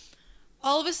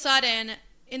 all of a sudden, right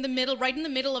in the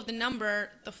middle of the number,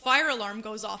 the fire alarm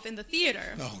goes off in the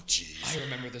theater. Oh, jeez. I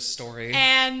remember this story.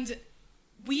 And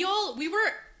we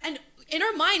were, and in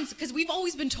our minds, because we've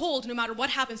always been told, no matter what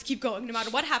happens, keep going. No matter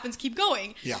what happens, keep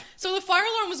going. Yeah. So the fire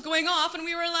alarm was going off, and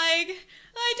we were like,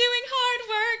 I'm doing hard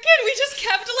work. And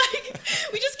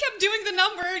we just kept doing the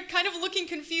number, kind of looking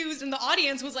confused. And the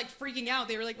audience was like freaking out.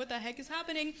 They were like, what the heck is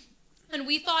happening? And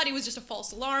we thought it was just a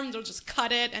false alarm. They'll just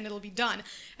cut it, and it'll be done.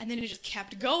 And then it just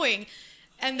kept going.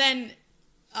 And then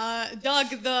Doug,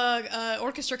 the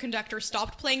orchestra conductor,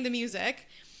 stopped playing the music.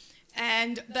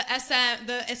 And the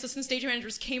assistant stage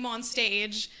managers came on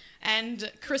stage,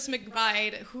 and Chris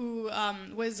McBride, who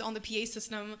was on the PA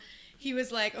system, he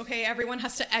was like, okay, everyone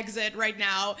has to exit right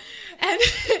now. And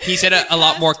he said it a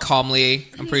lot more calmly,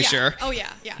 I'm pretty sure. Oh,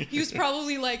 yeah. He was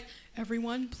probably like,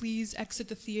 everyone, please exit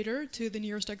the theater to the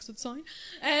nearest exit sign.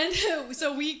 And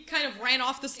so we kind of ran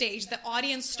off the stage. The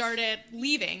audience started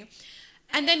leaving.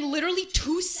 And then literally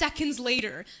 2 seconds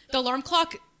later, the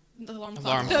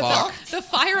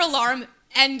fire alarm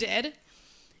ended,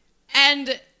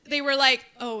 and they were like,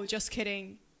 oh, just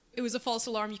kidding. It was a false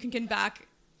alarm. You can get back.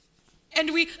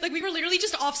 And we were literally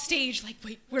just off stage, like,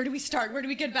 wait, where do we start? Where do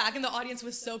we get back? And the audience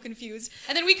was so confused.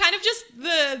 And then we kind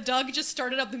of Doug just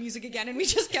started up the music again, and we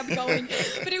just kept going.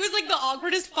 But it was like the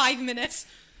awkwardest 5 minutes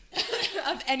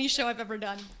of any show I've ever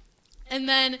done. And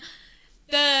then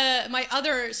my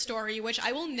other story, which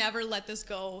I will never let this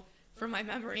go from my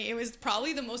memory. It was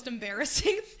probably the most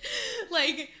embarrassing,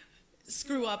 like,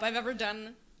 screw up I've ever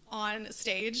done on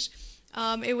stage.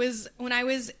 It was when I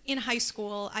was in high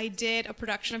school. I did a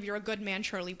production of You're a Good Man,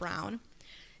 Charlie Brown,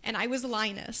 and I was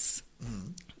Linus.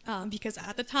 Because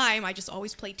at the time I just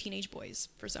always played teenage boys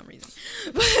for some reason.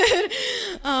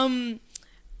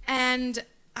 And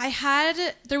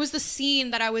there was the scene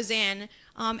that I was in,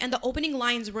 and the opening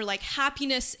lines were like,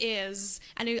 happiness is,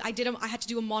 and I had to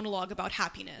do a monologue about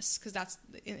happiness, because that's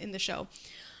in the show.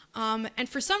 And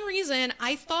for some reason,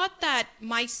 I thought that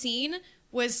my scene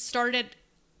started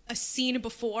a scene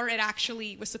before it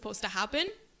actually was supposed to happen.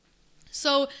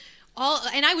 So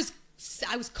and I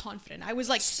was confident. I was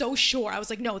like so sure. I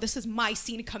was like, no, this is my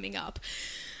scene coming up.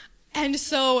 And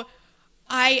so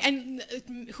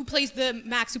who plays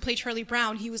Max, who played Charlie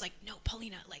Brown, he was like, no,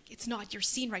 Paulina, like, it's not your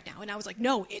scene right now. And I was like,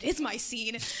 no, it is my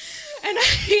scene. And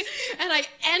I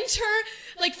enter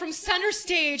like from center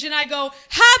stage and I go,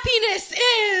 happiness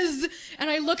is, and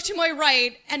I look to my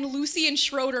right and Lucy and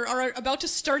Schroeder are about to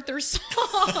start their song.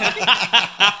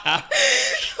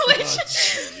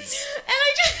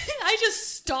 I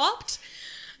just stopped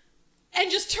and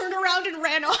just turned around and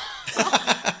ran off.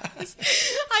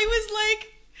 I was like,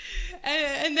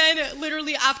 and then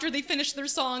literally after they finished their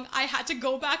song, I had to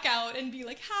go back out and be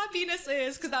like, happiness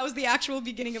is, because that was the actual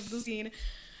beginning of the scene.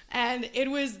 And it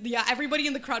was, everybody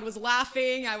in the crowd was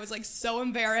laughing. I was like so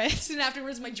embarrassed. And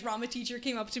afterwards, my drama teacher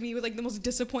came up to me with like the most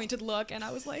disappointed look. And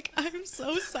I was like, I'm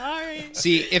so sorry.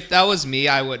 See, if that was me,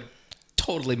 I would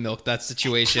totally milk that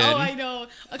situation. Oh, I know.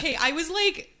 Okay, I was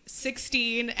like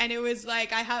 16 and it was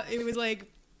like,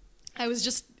 I was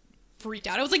just freaked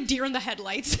out. I was like deer in the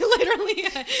headlights, literally.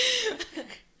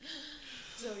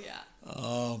 So yeah.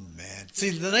 Oh man. See,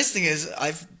 the nice thing is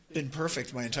I've been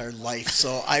perfect my entire life,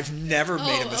 so I've never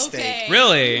made a mistake. Okay.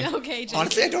 Really? Okay. Jason.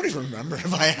 Honestly, I don't even remember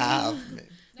if I have.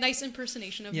 Nice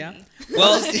impersonation of me.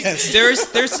 Well, Yes.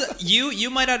 there's you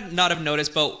might not have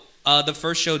noticed, but the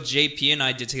first show JP and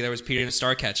I did together was Peter and the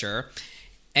Starcatcher.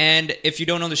 And if you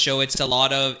don't know the show, it's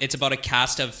about a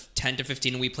cast of 10 to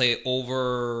 15, and we play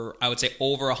over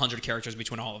 100 characters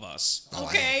between all of us.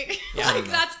 Okay. Like,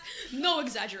 that's no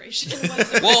exaggeration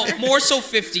whatsoever. Well, more so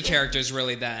 50 characters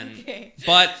really then. Okay.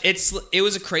 But it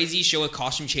was a crazy show with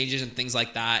costume changes and things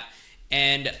like that.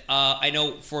 And I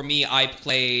know for me, I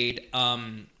played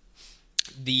I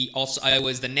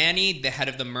was the nanny, the head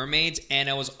of the mermaids, and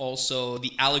I was also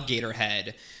the alligator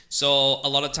head. So a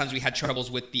lot of times we had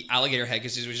troubles with the alligator head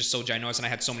because it was just so ginormous, and I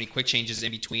had so many quick changes in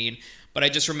between. But I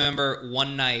just remember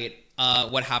one night,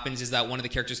 what happens is that one of the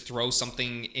characters throws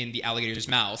something in the alligator's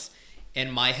mouth,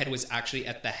 and my head was actually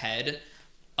at the head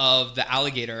of the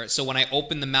alligator. So when I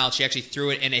opened the mouth, she actually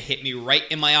threw it, and it hit me right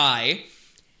in my eye.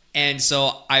 And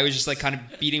so I was just like kind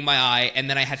of beating my eye, and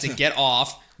then I had to get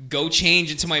off, go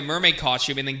change into my mermaid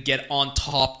costume, and then get on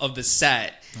top of the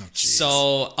set. Oh,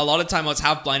 so a lot of time I was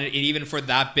half blinded, and even for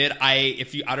that bit, I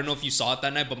don't know if you saw it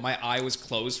that night, but my eye was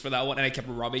closed for that one, and I kept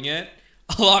rubbing it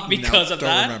a lot because of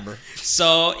that. Don't remember.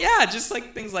 So yeah, just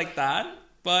like things like that.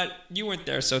 But you weren't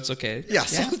there, so it's okay. Yeah,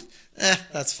 so,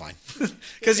 that's fine.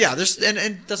 Because and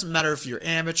it doesn't matter if you're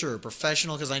amateur or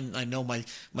professional. Because I know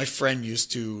my friend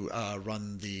used to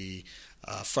run the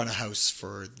front of house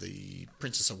for the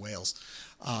Princess of Wales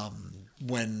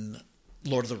when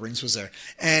Lord of the Rings was there,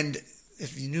 and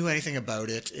if you knew anything about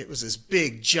it, it was this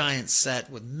big, giant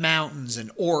set with mountains and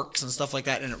orcs and stuff like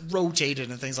that, and it rotated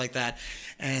and things like that.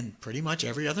 And pretty much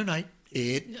every other night,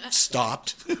 it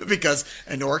stopped because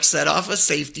an orc set off a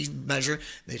safety measure.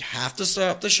 They'd have to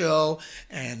stop the show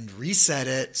and reset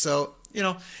it. So,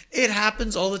 it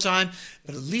happens all the time,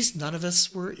 but at least none of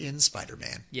us were in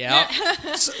Spider-Man. Yeah.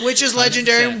 Which is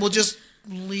legendary. 100%. We'll just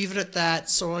leave it at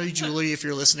that. Sorry, Julie, if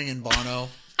you're listening in Bono.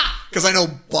 Because I know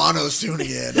Bono's tuning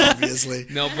in, obviously.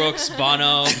 Mel Brooks, Bono,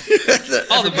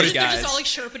 all the big They're guys. just all like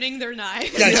sharpening their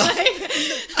knives. Yeah,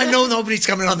 I know nobody's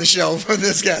coming on the show from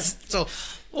this guest. So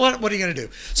what are you going to do?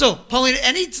 So, Paulina,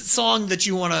 any song that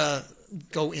you want to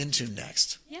go into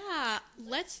next? Yeah,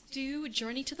 let's do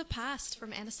Journey to the Past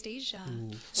from Anastasia.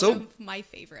 So, One of my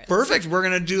favorites. Perfect. We're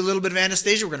going to do a little bit of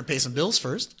Anastasia. We're going to pay some bills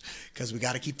first because we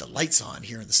got to keep the lights on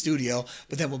here in the studio.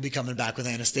 But then we'll be coming back with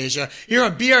Anastasia here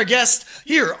on Be Our Guest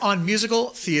here on Musical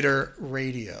Theater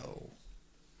Radio.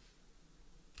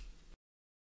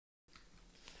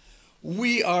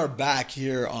 We are back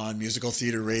here on Musical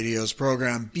Theater Radio's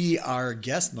program, Be Our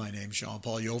Guest. My name's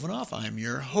Jean-Paul Yovanoff. I'm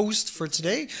your host for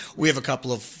today. We have a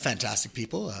couple of fantastic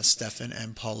people, Stefan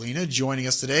and Paulina, joining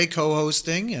us today,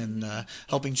 co-hosting and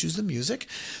helping choose the music.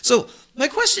 So my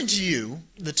question to you,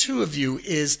 the two of you,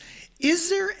 is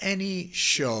there any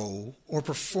show or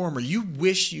performer you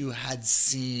wish you had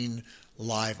seen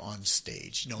live on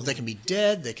stage? You know, they can be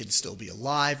dead, they can still be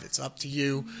alive. It's up to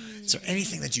you. Is there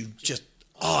anything that you just,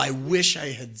 I wish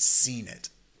I had seen it?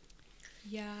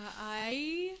 Yeah,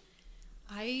 I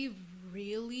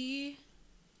really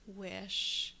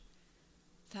wish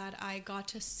that I got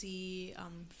to see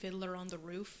Fiddler on the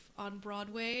Roof on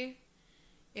Broadway.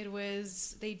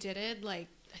 They did it like,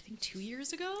 I think 2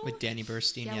 years ago? With Danny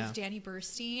Burstein, yeah. With Danny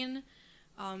Burstein.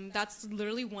 That's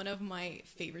literally one of my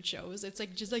favorite shows. It's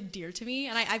like just like dear to me,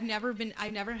 and I've never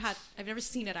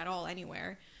seen it at all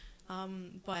anywhere.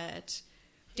 But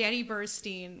Danny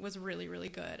Burstein was really, really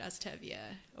good as Tevye,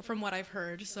 from what I've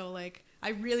heard. So like, I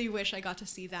really wish I got to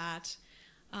see that.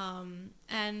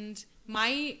 And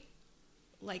my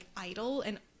like idol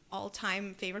and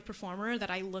all-time favorite performer that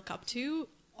I look up to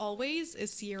always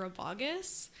is Sierra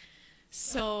Boggess.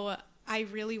 So I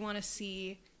really want to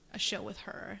see a show with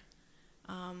her.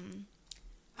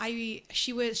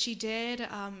 She did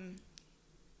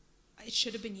It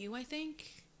Should Have Been You, I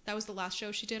think. That was the last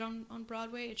show she did on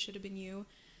Broadway. It Should Have Been You.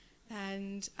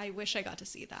 And I wish I got to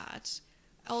see that.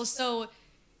 Also,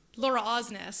 Laura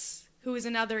Osnes, who is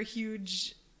another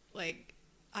huge like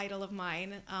idol of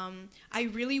mine. I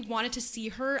really wanted to see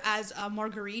her as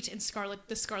Marguerite in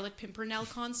the Scarlet Pimpernel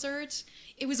concert.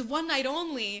 It was one night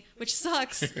only, which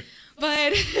sucks,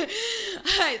 but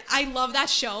I love that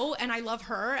show and I love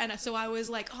her, and so I was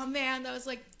like, oh man, that was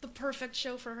like the perfect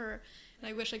show for her, and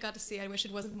I wish I got to see it. I wish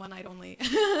it wasn't one night only.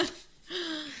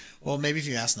 Well, maybe if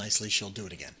you ask nicely, she'll do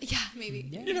it again. Yeah, maybe.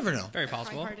 Yeah. You never know. Very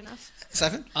possible. Hard enough.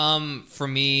 Stefan? For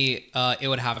me, it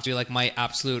would have to be like my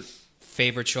absolute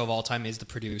favorite show of all time is The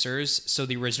Producers. So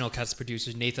the original cast of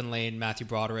producers: Nathan Lane, Matthew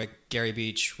Broderick, Gary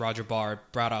Beach, Roger Bard,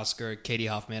 Brad Oscar, Katie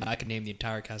Hoffman. I could name the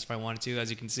entire cast if I wanted to, as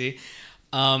you can see.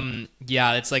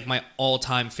 Yeah, it's like my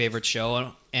all-time favorite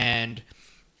show, and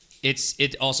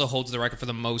it also holds the record for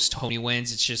the most Tony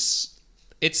wins.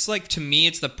 It's like, to me,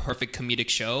 it's the perfect comedic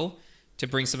show to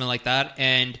bring something like that,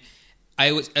 and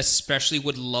I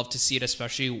would love to see it,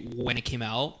 especially when it came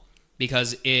out,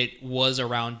 because it was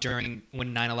around during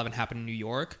when 9/11 happened in New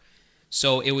York.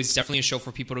 So it was definitely a show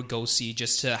for people to go see,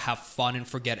 just to have fun and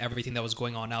forget everything that was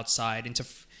going on outside,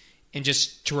 and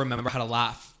just to remember how to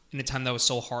laugh in a time that was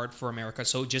so hard for America.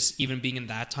 So just even being in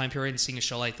that time period and seeing a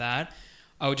show like that,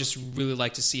 I would just really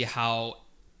like to see how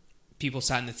people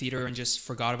sat in the theater and just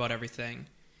forgot about everything.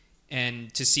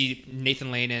 And to see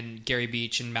Nathan Lane and Gary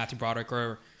Beach and Matthew Broderick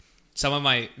are some of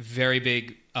my very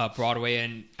big Broadway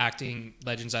and acting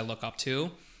legends I look up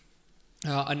to.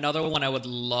 Another one I would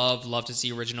love to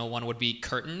see, original one, would be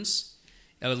Curtains.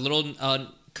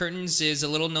 Curtains is a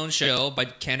little known show by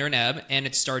Candor and Ebb, and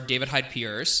it starred David Hyde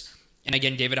Pierce. And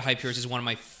again, David Hyde Pierce is one of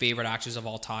my favorite actors of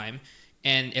all time.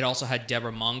 And it also had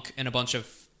Deborah Monk and a bunch of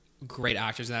great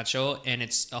actors in that show, and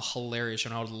it's a hilarious show,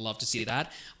 and I would love to see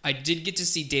that. I did get to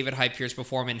see David Hyde Pierce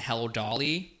perform in Hello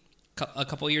Dolly a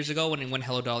couple of years ago when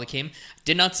Hello Dolly came.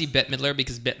 Did not see Bette Midler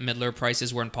because Bette Midler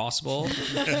prices were impossible.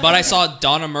 But I saw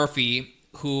Donna Murphy,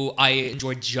 who I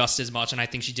enjoyed just as much, and I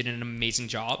think she did an amazing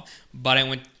job. But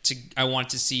I wanted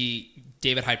to see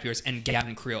David Hyde Pierce and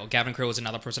Gavin Creel. Gavin Creel was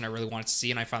another person I really wanted to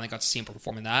see, and I finally got to see him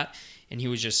perform in that, and he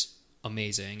was just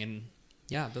amazing. And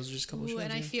yeah, those are just a couple of shows.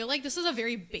 And I feel like this is a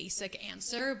very basic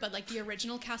answer, but like the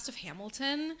original cast of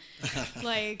Hamilton,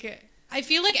 like I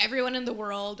feel like everyone in the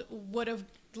world would have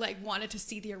like wanted to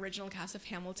see the original cast of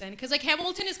Hamilton, because like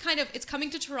Hamilton is it's coming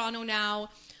to Toronto now.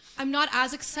 I'm not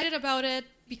as excited about it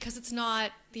because it's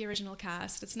not the original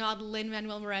cast. It's not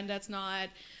Lin-Manuel Miranda. It's not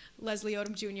Leslie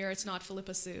Odom Jr. It's not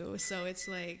Philippa Sue. So it's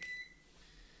like,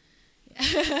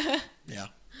 yeah.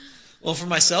 Well, for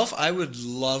myself, I would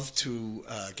love to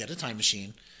get a time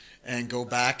machine and go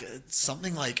back,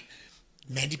 something like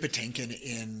Mandy Patinkin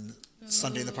in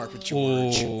Sunday in the Park with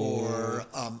George, or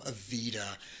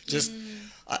Evita. Just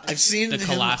I've seen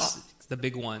the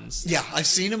big ones. Yeah, I've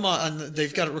seen him on.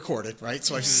 They've got it recorded, right?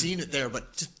 So I've seen it there,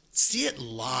 but to see it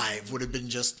live would have been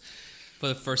just for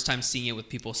the first time, seeing it with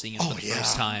people seeing it for the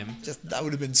first time. That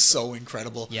would have been so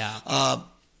incredible. Yeah.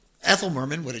 Ethel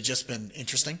Merman would have just been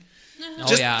interesting. Oh,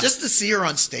 Just to see her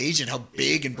on stage and how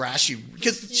big and brash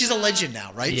because she's a legend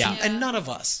now, right? Yeah. And none of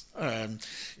us,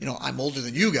 I'm older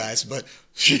than you guys, but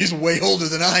she's way older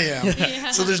than I am.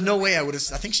 Yeah. So there's no way I would have,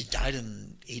 I think she died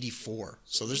in 1984.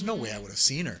 So there's no way I would have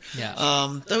seen her. Yeah.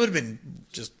 That would have been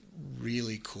just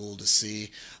really cool to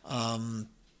see. Maybe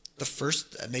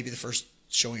the first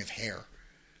showing of Hair.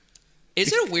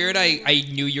 Is it weird? I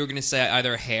knew you were going to say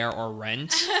either Hair or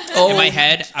Rent. In my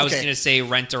head, I was going to say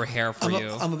Rent or Hair for you.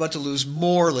 I'm about to lose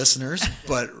more listeners,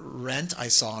 but Rent I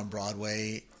saw on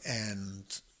Broadway, and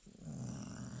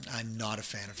I'm not a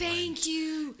fan of Rent. Thank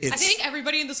you. I It's- think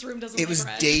everybody in this room doesn't It like was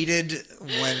Rent. dated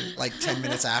when, like, 10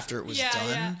 minutes after it was Yeah,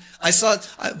 done.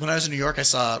 yeah. When I was in New York, I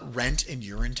saw Rent in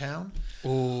Urinetown.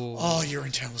 Ooh. Oh,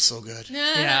 Urinetown was so good.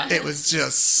 Yeah. It was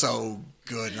just so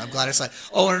good. And I'm glad I saw it.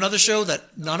 Oh, and another show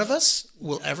that none of us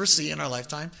will ever see in our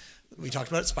lifetime. We talked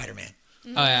about it, Spider-Man. Oh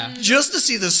yeah. Just to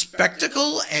see the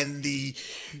spectacle and the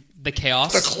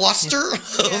Chaos. cluster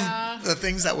Yeah. of the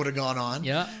things that would have gone on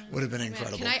Yeah. would have been Man,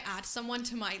 incredible. can I add someone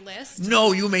to my list?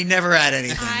 No, you may never add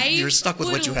anything. I You're stuck with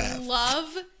what you have. would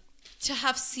love to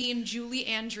have seen Julie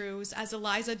Andrews as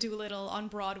Eliza Doolittle on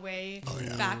Broadway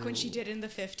back when she did in the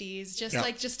 50s.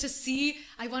 Just to see,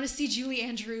 I want to see Julie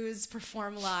Andrews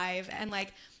perform live. And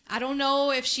like, I don't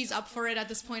know if she's up for it at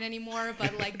this point anymore,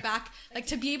 but like back, like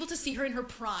to be able to see her in her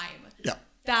prime. Yeah.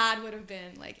 That would have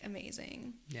been like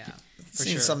amazing. Yeah. For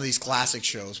seen some of these classic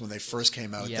shows when they first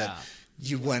came out that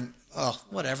you went, oh,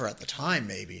 whatever at the time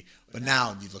maybe, but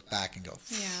now you look back and go,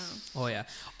 Yeah. Oh yeah.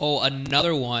 Oh,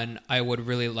 another one I would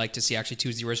really like to see actually too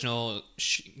is the original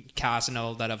cast and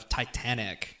all that of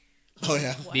Titanic. oh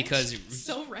yeah. What? Because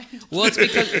So random. well,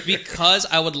 it's because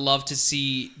I would love to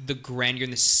see the grandeur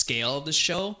and the scale of the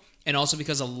show. And also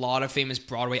because a lot of famous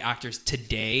Broadway actors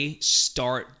today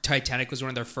Titanic was one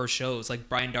of their first shows. Like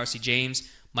Brian Darcy James,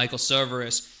 Michael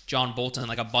Cerveris, John Bolton,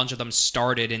 like a bunch of them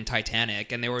started in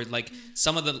Titanic. And they were like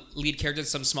some of the lead characters,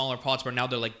 some smaller parts, but now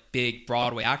they're like big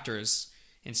Broadway actors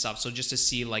and stuff. So just to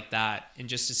see like that and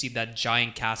just to see that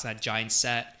giant cast, that giant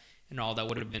set and all that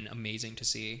would have been amazing to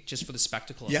see just for the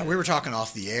spectacle of Yeah, it. we were talking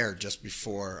off the air just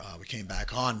before we came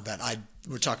back on that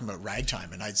we were talking about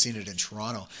Ragtime, and I'd seen it in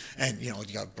Toronto. And, you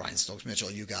got Brian Stokes-Mitchell,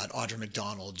 you got Audra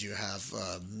McDonald, you have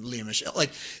Leah Michelle.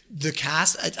 Like, the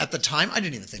cast, at the time, I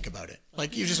didn't even think about it.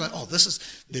 Like, you just went, oh,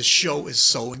 this show is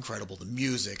so incredible, the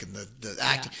music and the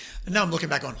acting. And now I'm looking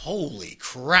back on, holy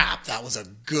crap, that was a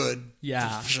good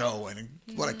show, and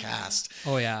what a cast.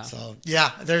 Oh, yeah. So,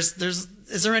 yeah,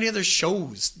 is there any other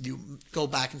shows you go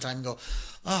back in time and go,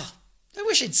 oh, I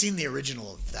wish I'd seen the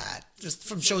original of that, just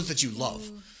from shows that you love?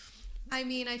 I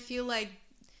mean, I feel like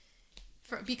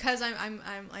because I'm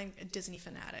a Disney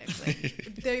fanatic.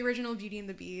 Like the original Beauty and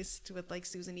the Beast with like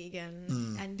Susan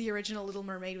Egan and the original Little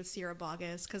Mermaid with Sierra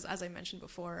Boggess. Because as I mentioned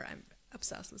before, I'm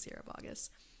obsessed with Sierra Boggess.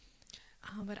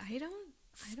 But I don't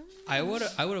know. I would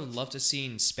have loved to have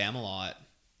seen Spamalot.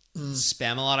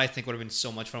 Spamalot, I think, would have been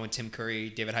so much fun with Tim Curry,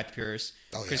 David Hyde Pierce,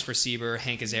 Christopher Sieber,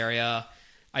 Hank Azaria.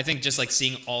 I think just like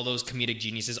seeing all those comedic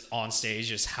geniuses on stage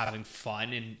just having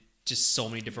fun in just so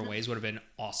many different ways would have been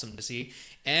awesome to see.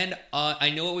 And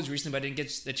I know it was recently, but I didn't get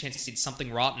the chance to see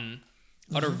Something Rotten.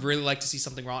 I would have really liked to see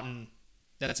Something Rotten.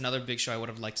 That's another big show I would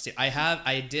have liked to see.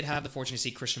 I did have the fortune to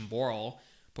see Christian Borle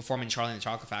perform in Charlie and the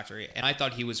Chocolate Factory, and I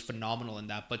thought he was phenomenal in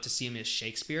that. But to see him as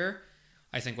Shakespeare,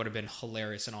 I think would have been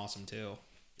hilarious and awesome too.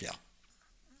 Yeah,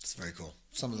 it's very cool.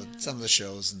 Some of the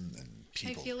shows and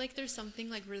people. I feel like there's something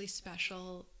like really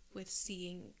special with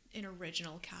seeing an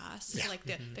original cast, like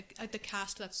the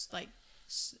cast that's like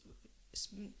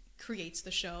creates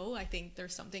the show. I think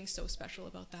there's something so special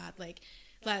about that. Like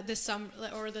a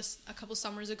couple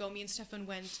summers ago, me and Stefan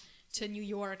went to New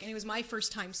York, and it was my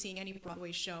first time seeing any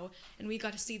Broadway show, and we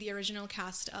got to see the original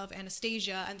cast of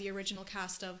Anastasia and the original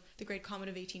cast of The Great Comet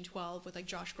of 1812 with like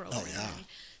Josh Groban. Oh yeah.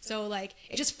 So like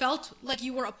it just felt like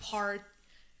you were a part,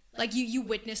 like you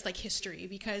witnessed like history,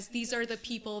 because these are the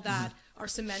people that are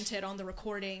cemented on the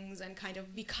recordings and kind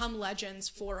of become legends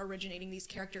for originating these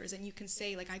characters, and you can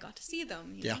say like I got to see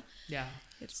them. You know? Yeah.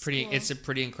 It's pretty. cool. It's a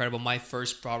pretty incredible. My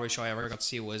first Broadway show I ever got to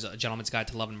see was A Gentleman's Guide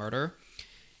to Love and Murder.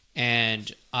 And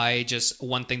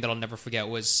one thing that I'll never forget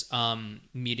was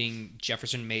meeting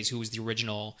Jefferson Mays, who was the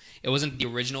original. It wasn't the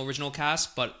original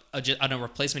cast, but a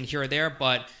replacement here or there.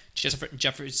 But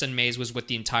Jefferson Mays was with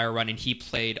the entire run, and he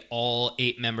played all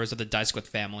 8 members of the Dysquith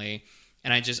family.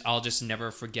 And I'll just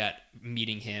never forget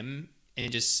meeting him and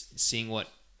just seeing what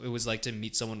it was like to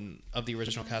meet someone of the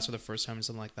original cast for the first time and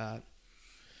something like that.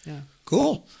 Yeah.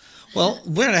 Cool. Well,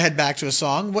 we're going to head back to a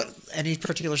song. Any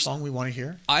particular song we want to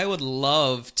hear? I would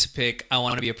love to pick I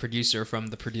Want to Be a Producer from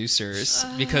The Producers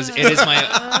because it is my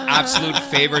absolute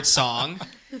favorite song.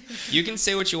 You can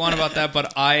say what you want about that,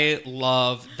 but I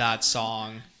love that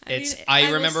song.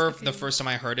 I remember the first time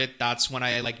I heard it, that's when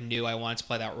I knew I wanted to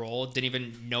play that role. Didn't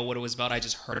even know what it was about. I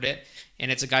just heard it.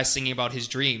 And it's a guy singing about his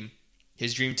dream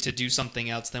to do something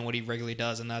else than what he regularly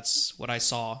does. And that's what I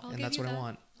saw. And that's what I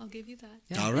want. I'll give you that.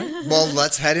 Yeah. All right. Well,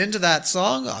 let's head into that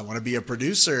song. I Want to Be a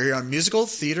Producer here on Musical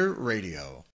Theater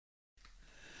Radio.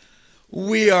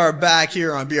 We are back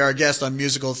here on Be Our Guest on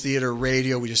Musical Theater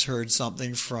Radio. We just heard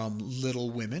something from Little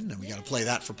Women, and we got to play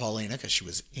that for Paulina because she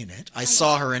was in it. I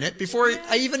saw her in it before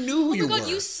I even knew who you were. Oh my God,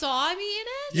 you saw me in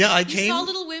it? Yeah, You saw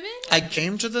Little Women? I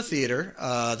came to the theater.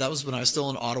 That was when I was still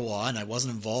in Ottawa, and I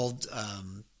wasn't involved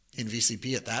in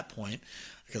VCP at that point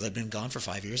because I'd been gone for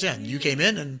 5 years. Yeah, and you came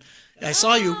in, and I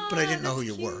saw you, but I didn't know who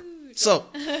you were. So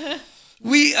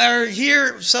we are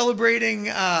here celebrating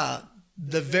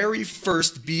the very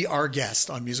first Be Our Guest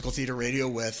on Musical Theater Radio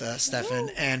with Stefan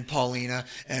and Paulina,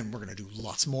 and we're going to do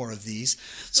lots more of these.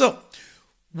 So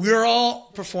we're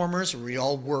all performers. We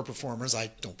all were performers.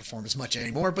 I don't perform as much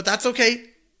anymore, but that's okay.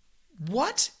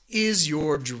 What is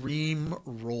your dream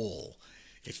role?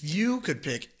 If you could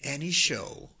pick any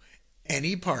show,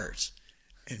 any part,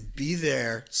 and be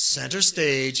there, center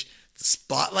stage, the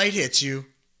spotlight hits you,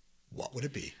 what would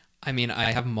it be? I mean, I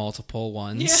have multiple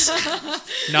ones,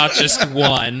 not just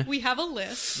one. We have a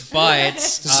list. But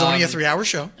this is only a 3-hour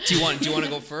show. Do you want to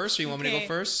go first, or you want me to go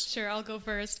first? Sure, I'll go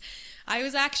first. I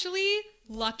was actually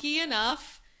lucky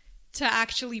enough to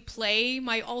actually play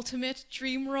my ultimate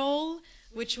dream role,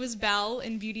 which was Belle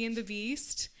in Beauty and the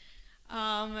Beast.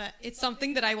 It's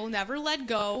something that I will never let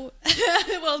go.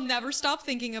 Will never stop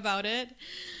thinking about it.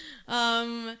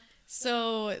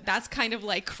 So that's kind of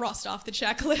like crossed off the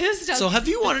checklist. So have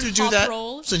you wanted to do that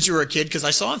role. Since you were a kid? Because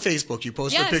I saw on Facebook you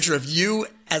posted a picture of you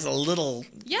as a little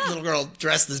girl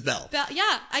dressed as Belle.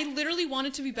 Yeah, I literally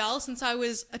wanted to be Belle since I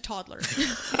was a toddler.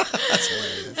 That's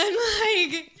hilarious. And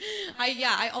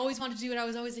I always wanted to do it. I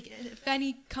was always like, if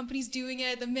any company's doing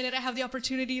it, the minute I have the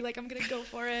opportunity, like I'm gonna go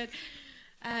for it.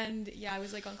 And yeah, I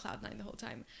was like on cloud 9 the whole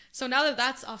time. So now that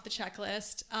that's off the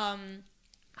checklist,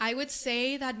 I would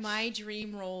say that my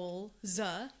dream roles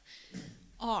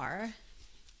are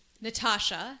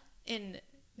Natasha in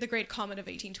The Great Comet of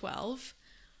 1812,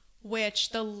 which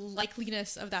the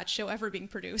likeliness of that show ever being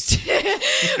produced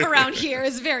around here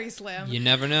is very slim. You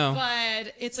never know.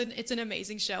 But it's an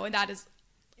amazing show, and that is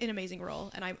an amazing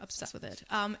role, and I'm obsessed with it.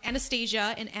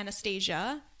 Anastasia in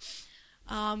Anastasia.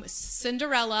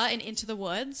 Cinderella in Into the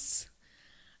Woods.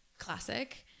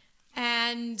 Classic.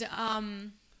 And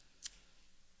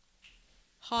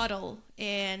Hoddle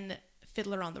in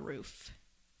Fiddler on the Roof.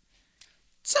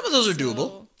 Some of those are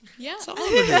doable. Yeah. Some of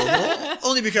them are doable.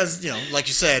 Only because, like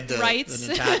you said, Rights.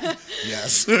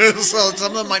 Yes. So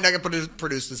some of them might not get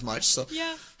produced as much. So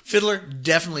yeah. Fiddler,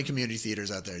 definitely community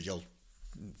theaters out there. You'll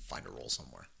find a role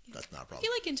somewhere. That's not a I problem.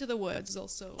 feel like Into the Woods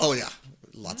also. Oh, yeah.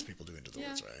 Lots of people do Into the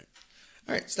Woods, right?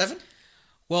 All right, Stefan?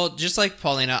 Well, just like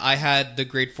Paulina, I had the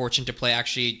great fortune to play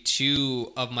actually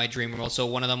 2 of my dream roles. So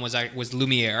one of them was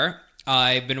Lumiere.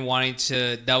 I've been wanting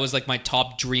to, that was like my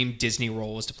top dream Disney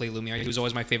role, was to play Lumiere. He was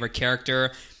always my favorite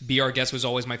character. Be Our Guest was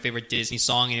always my favorite Disney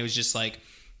song, and it was just like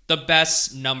the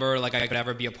best number like I could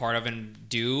ever be a part of and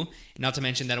do. Not to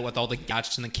mention that with all the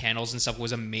gadgets and the candles and stuff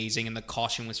was amazing, and the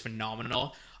costume was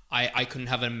phenomenal. I couldn't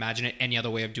have imagined it any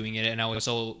other way of doing it, and I was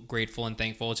so grateful and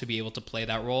thankful to be able to play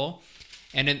that role.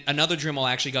 And then another dream role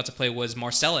I actually got to play was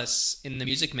Marcellus in The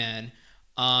Music Man.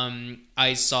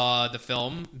 I saw the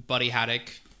film. Buddy Haddock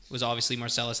was obviously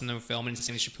Marcellus in the film, and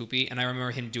Sammy Shapoopy, and I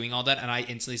remember him doing all that, and I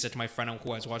instantly said to my friend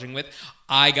who I was watching with,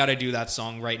 I gotta do that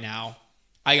song right now.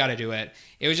 I gotta do it.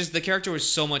 It was just, the character was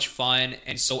so much fun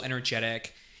and so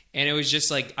energetic, and it was just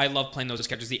like, I love playing those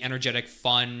characters, the energetic,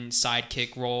 fun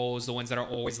sidekick roles, the ones that are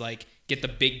always like, get the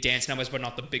big dance numbers, but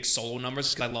not the big solo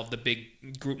numbers, because I love the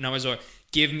big group numbers, or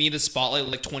give me the spotlight,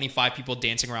 like 25 people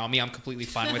dancing around me. I'm completely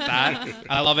fine with that.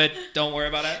 I love it. Don't worry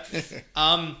about it.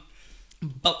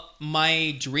 But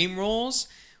my dream roles,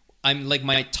 I'm like,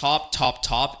 my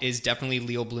top is definitely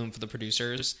Leo Bloom for the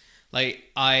producers. Like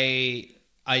I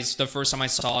the first time I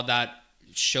saw that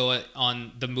show it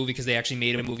on the movie, because they actually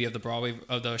made a movie of the Broadway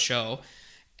of the show,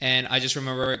 and I just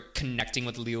remember connecting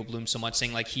with Leo Bloom so much,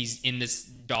 saying like, he's in this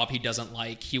job he doesn't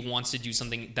like, he wants to do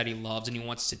something that he loves, and he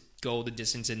wants to go the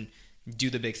distance and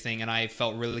do the big thing, and I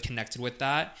felt really connected with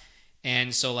that,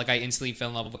 and so like I instantly fell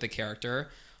in love with the character.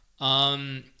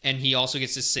 And he also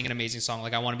gets to sing an amazing song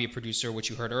like I Want to Be a Producer,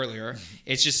 which you heard earlier.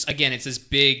 It's just, again, it's this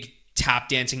big tap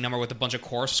dancing number with a bunch of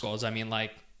chorus scrolls. I mean,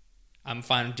 like, I'm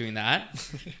fine with doing that.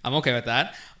 I'm okay with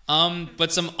that.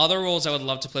 But some other roles I would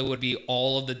love to play would be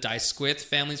all of the Dysquith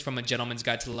families from A Gentleman's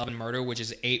Guide to Love and Murder, which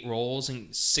is 8 roles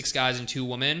and 6 guys and 2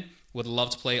 women. Would love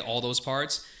to play all those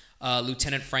parts.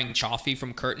 Lieutenant Frank Chaffee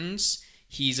from Curtains.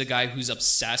 He's a guy who's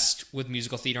obsessed with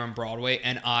musical theater on Broadway,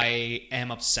 and I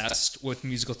am obsessed with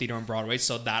musical theater on Broadway,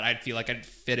 so that I'd feel like I'd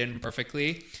fit in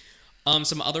perfectly.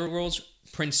 Some other roles,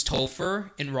 Prince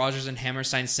Topher in Rodgers and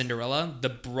Hammerstein's Cinderella, the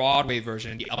Broadway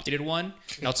version, the updated one,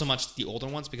 not so much the older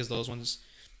ones, because those ones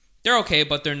they're okay,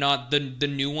 but they're not the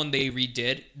new one they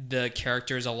redid. The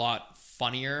character is a lot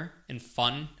funnier and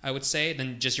fun, I would say,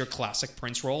 than just your classic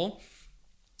Prince role.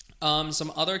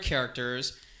 Some other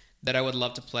characters that I would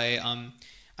love to play.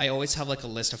 I always have like a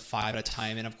list of 5 at a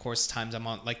time, and of course, times I'm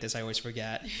on like this, I always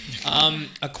forget.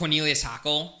 A Cornelius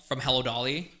Hackle from Hello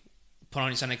Dolly. Put on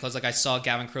your Sunday clothes. Like I saw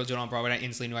Gavin Creel do it on Broadway, and I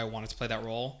instantly knew I wanted to play that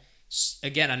role.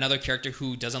 Again, another character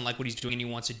who doesn't like what he's doing and he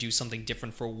wants to do something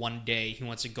different for one day. He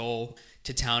wants to go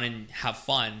to town and have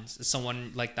fun.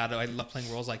 Someone like that. I love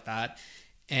playing roles like that.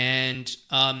 And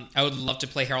I would love to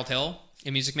play Harold Hill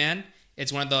in Music Man.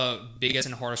 It's one of the biggest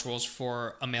and hardest roles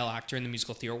for a male actor in the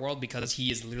musical theater world because he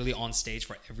is literally on stage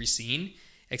for every scene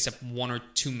except 1 or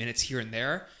 2 minutes here and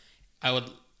there. I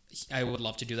would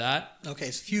love to do that.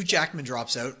 Okay, so if Hugh Jackman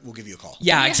drops out, we'll give you a call.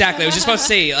 Yeah, exactly. I was just about to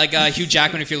say, like, Hugh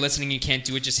Jackman, if you're listening, you can't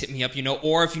do it, just hit me up,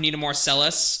 Or if you need a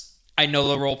Marcellus, I know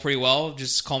the role pretty well.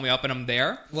 Just call me up and I'm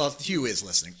there. Well, Hugh is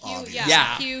listening, obviously.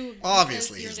 Yeah. Hugh,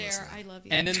 Obviously you're he's there. listening. I love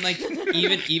you. And then, like,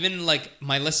 even like,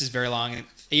 my list is very long.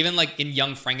 Even, like, in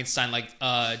Young Frankenstein, like,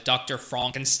 Dr.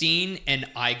 Frankenstein and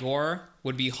Igor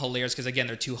would be hilarious because, again,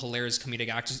 they're 2 hilarious comedic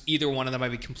actors. Either one of them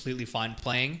I'd be completely fine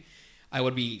playing. I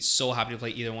would be so happy to play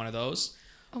either one of those.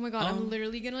 Oh my god, I'm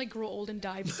literally gonna like grow old and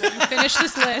die before we finish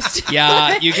this list.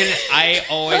 Yeah, you can. I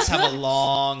always have a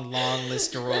long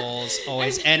list of roles.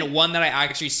 Always, and one that I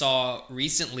actually saw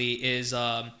recently is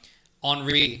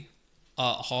Henri.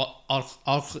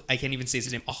 I can't even say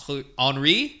his name.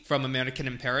 Henri from American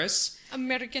in Paris. An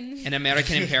American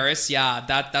in Paris. Yeah,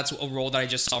 that's a role that I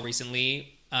just saw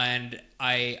recently, and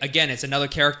it's another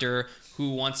character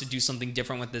who wants to do something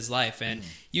different with his life, and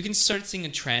you can start seeing a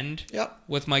trend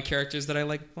with my characters that I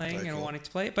like playing and wanting to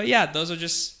play. But yeah, those are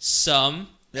just some,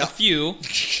 a few,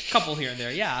 couple here and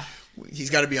there. Yeah, he's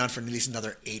got to be on for at least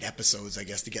another 8 episodes, I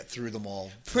guess, to get through them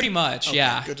all. Pretty much, okay,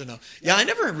 yeah. Good to know. Yeah, I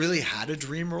never really had a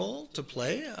dream role to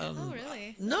play. Oh,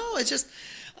 really? No, it's just.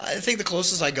 I think the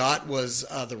closest I got was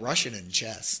the Russian in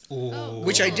chess,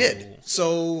 which Oh. I did.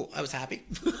 So I was happy.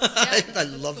 I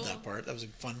loved cool. that part. That was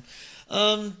fun.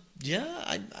 I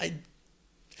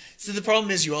see. The problem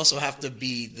is you also have to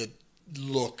be the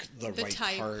right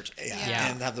type. part, Yeah.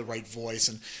 and have the right voice.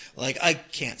 And like, I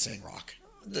can't sing rock.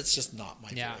 That's just not my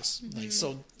voice. Like,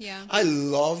 so I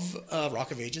love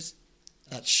Rock of Ages.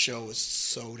 That show is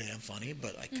so damn funny,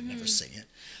 but I could never sing it.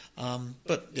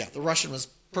 But yeah, the Russian was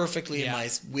perfectly in my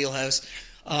wheelhouse.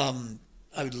 I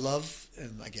would love,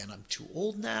 and again, I'm too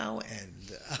old now,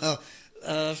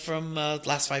 and from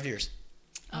last 5 years.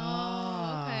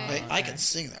 Oh, okay. I can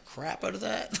sing the crap out of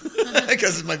that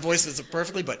because my voice isn't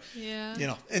perfectly, but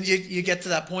and you get to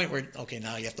that point where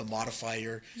now you have to modify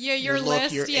your look,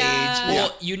 list, your age.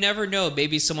 Well, you never know.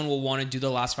 Maybe someone will want to do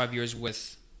the last 5 years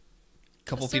with a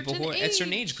couple people who are at a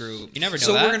certain age group. You never know.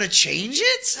 So we're gonna change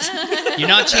it? You're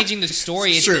not changing the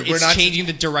story. It's, true. it's changing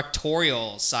the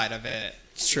directorial side of it.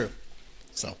 It's true.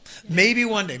 So maybe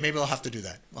one day, maybe I'll have to do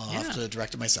that. I'll have to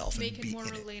direct it myself Make and it be more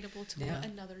in it. relatable to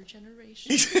another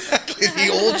generation. Exactly. The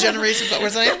old generation, is that what we're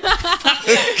saying?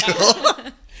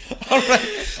 Cool. All right.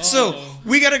 So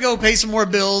we got to go pay some more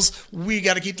bills. We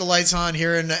got to keep the lights on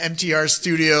here in the MTR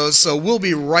studios. So we'll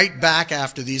be right back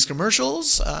after these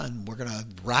commercials. And we're going to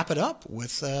wrap it up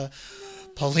with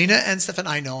Paulina and Stefan.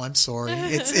 I know, I'm sorry.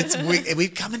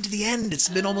 We've come into the end. It's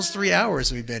been almost 3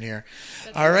 hours we've been here.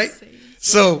 That's all right. insane.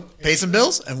 So pay some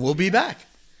bills and we'll be back.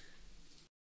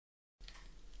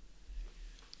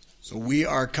 So we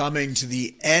are coming to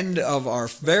the end of our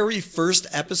very first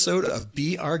episode of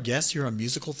Be Our Guest here on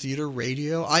Musical Theater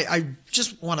Radio. I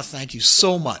just want to thank you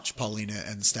so much, Paulina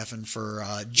and Stefan, for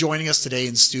joining us today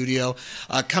in studio,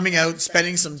 coming out,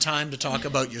 spending some time to talk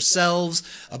about yourselves,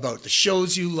 about the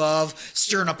shows you love,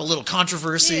 stirring up a little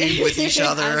controversy with each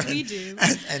other. As we do.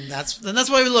 And that's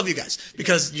why we love you guys,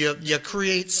 because you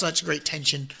create such great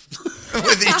tension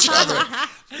with each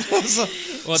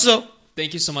other. So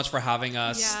thank you so much for having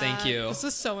us. Yeah, Thank you. This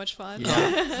was so much fun.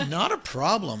 Not a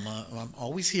problem. I'm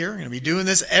always here. I'm going to be doing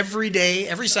this every day.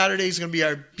 Every Saturday is going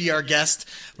to be our guest.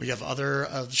 We have other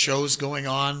shows going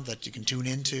on that you can tune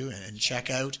into and check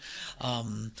out.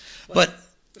 But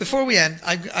before we end,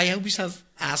 I always have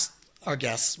asked our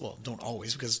guests, well, don't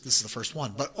always because this is the first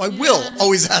one, but I will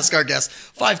always ask our guests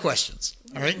 5 questions.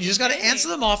 All right? You just got to answer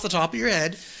them off the top of your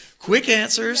head. Quick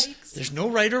answers. Yikes. There's no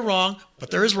right or wrong, but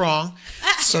there is wrong.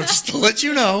 So just to let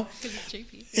you know, Because it's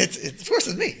JP. it's of course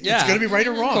it's me. Yeah. It's going to be right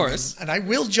or wrong. Of course. And I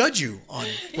will judge you on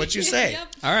what you say. Yep.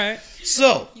 All right.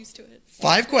 So, Used to it.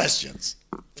 5 questions.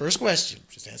 First question,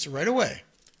 just answer right away.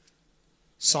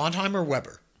 Sondheim or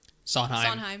Weber? Sondheim.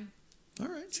 Sondheim. All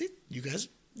right. See, you guys,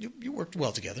 you worked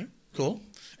well together. Cool.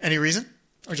 Any reason?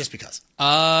 Or just because?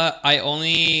 I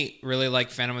only really like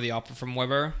Phantom of the Opera from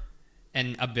Weber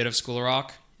and a bit of School of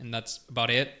Rock, and that's about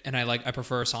it. And I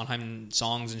prefer Sondheim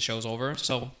songs and shows over.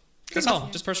 So that's all.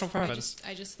 Just personal preference.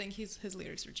 I just think his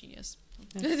lyrics are genius.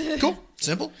 Cool.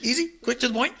 Simple. Easy. Quick to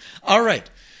the point. All right.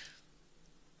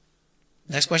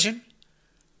 Next question.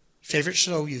 Favorite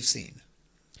show you've seen?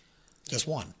 Just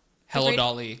one. Hello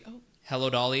Dolly. Oh. Hello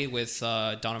Dolly with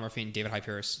Donna Murphy and David Hyde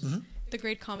Pierce. Mm-hmm. The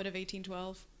Great Comet of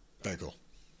 1812. Very cool.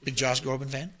 Big Josh Groban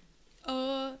fan?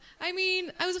 I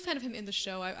mean, I was a fan of him in the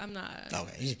show. I'm not.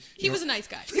 Okay. He was a nice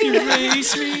guy. You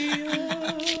raise me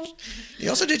up. He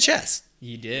also did chess.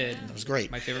 He did. That was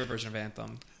great. My favorite version of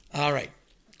Anthem. All right.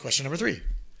 Question number 3.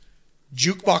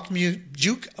 Jukebox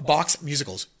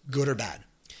musicals, good or bad?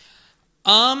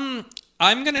 I'm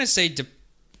gonna say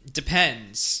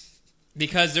depends.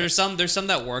 Because there's some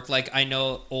that work. Like, I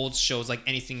know old shows like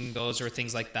Anything Goes or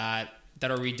things like that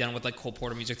are redone with like Cole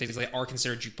Porter music. Things like are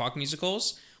considered jukebox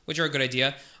musicals, which are a good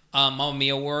idea. Mamma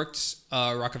Mia worked.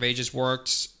 Rock of Ages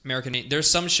worked. There's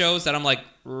some shows that I'm like,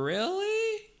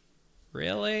 really?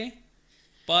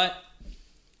 But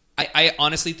I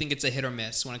honestly think it's a hit or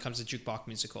miss when it comes to jukebox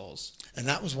musicals. And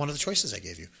that was one of the choices I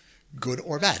gave you. Good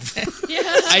or bad? Yeah.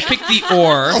 I picked the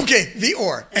or. Okay, the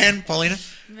or. And Paulina?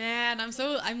 Man,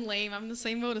 I'm lame. I'm the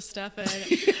same boat as Stefan.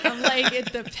 I'm like,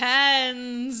 it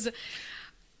depends.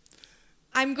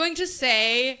 I'm going to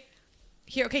say,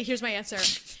 here's my answer.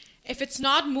 If it's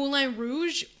not Moulin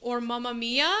Rouge or Mamma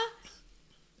Mia,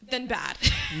 then bad.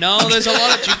 No, there's a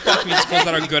lot of jukebox musicals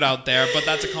that are good out there, but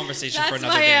that's a conversation for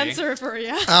another day. That's my answer for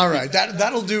you. All right,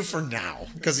 that'll do for now.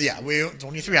 Because, it's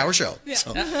only a 3-hour show. Yeah.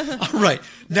 So. All right,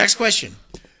 next question.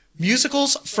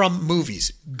 Musicals from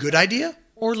movies, good idea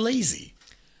or lazy?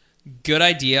 Good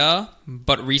idea,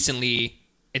 but recently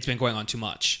it's been going on too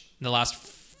much. In the last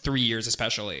 3 years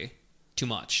especially. Too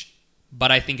much.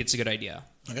 But I think it's a good idea.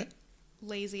 Okay.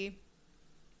 Lazy.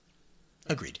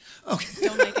 Agreed. Okay.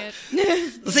 Don't like it.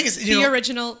 The thing is, the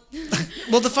original.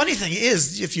 Well, the funny thing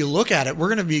is, if you look at it, we're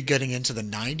going to be getting into the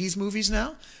 90s movies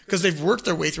now because they've worked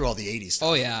their way through all the 80s stuff.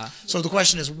 Oh, yeah. So the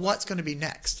question is, what's going to be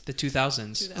next? The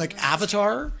 2000s. Like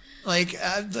Avatar? Like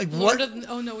what? We did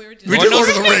Lord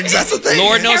of the Rings. That's the thing.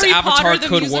 Lord knows Harry Avatar Potter, the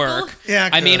could musical? work. Yeah,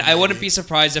 I mean, I maybe. wouldn't be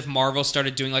surprised if Marvel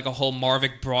started doing like a whole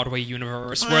Marvick Broadway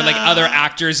universe where like other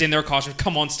actors in their costumes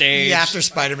come on stage. Yeah, after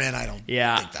Spider-Man, I don't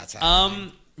think that's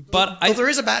happening. But there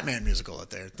is a Batman musical out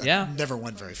there that never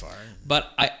went very far. But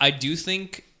I do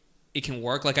think it can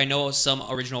work. Like, I know some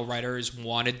original writers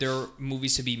wanted their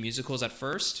movies to be musicals at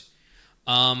first.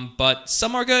 But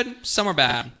some are good, some are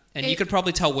bad. And you could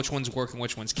probably tell which ones work and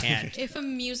which ones can't. If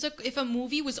a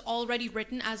movie was already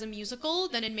written as a musical,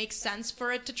 then it makes sense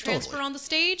for it to transfer on the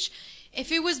stage.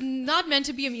 If it was not meant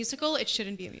to be a musical, it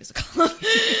shouldn't be a musical. That's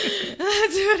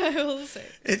what I will say.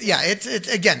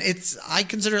 I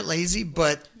consider it lazy,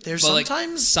 but there's sometimes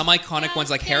like some iconic ones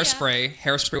like Hairspray. Yeah.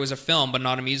 Hairspray was a film, but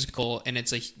not a musical, and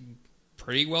it's a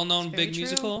pretty well-known big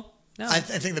musical. No. I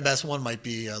think the best one might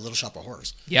be Little Shop of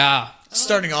Horrors. Yeah.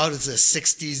 Starting out as a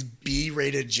 60s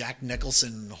B-rated Jack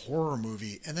Nicholson horror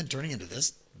movie and then turning into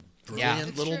this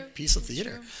brilliant little piece of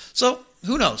theater. True. So,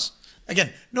 who knows?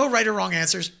 Again, no right or wrong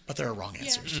answers, but there are wrong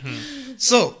answers. Mm-hmm.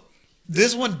 So,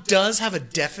 this one does have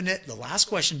the last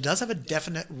question does have a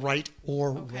definite right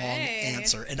or wrong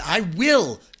answer. And I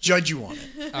will judge you on it.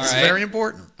 It's very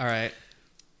important. All right.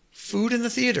 Food in the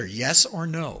theater, yes or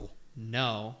no?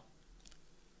 No.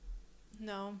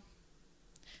 No.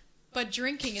 But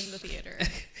drinking in the theater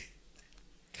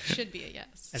should be a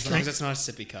yes. As long as it's not a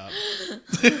sippy cup.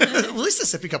 At least a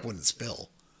sippy cup wouldn't spill.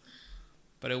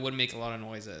 But it would make a lot of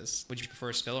noises. Would you prefer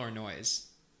a spill or a noise?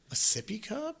 A sippy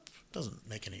cup doesn't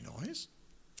make any noise.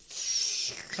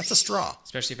 That's a straw.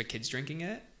 Especially if a kid's drinking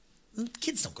it.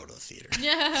 Kids don't go to the theater.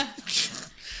 Yeah.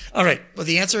 All right. Well,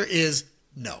 the answer is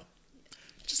no.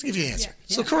 Just to give you the answer.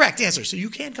 Yeah. So correct answer. So you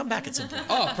can come back at some point.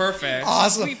 Oh, perfect.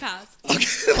 Awesome. We passed.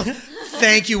 Okay.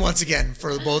 Thank you once again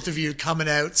for both of you coming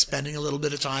out, spending a little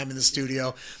bit of time in the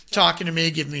studio, talking to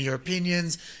me, giving me your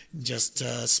opinions, just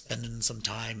spending some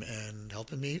time and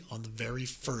helping me on the very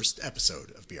first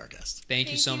episode of Be Our Guest. Thank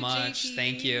you so much. JP.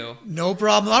 Thank you. No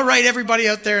problem. All right, everybody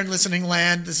out there in listening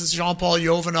land, this is Jean-Paul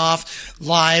Yovanoff,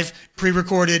 live,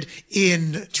 pre-recorded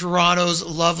in Toronto's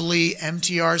lovely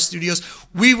MTR studios.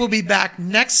 We will be back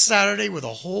next Saturday with a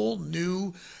whole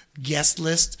new guest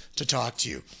list to talk to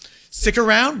you. Stick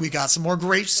around. We got some more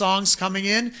great songs coming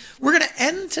in. We're going to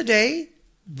end today,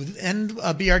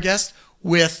 Be Our Guest,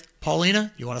 with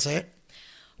Paulina. You want to say it?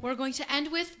 We're going to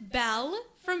end with Belle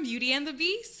from Beauty and the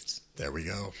Beast. There we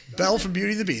go. Belle from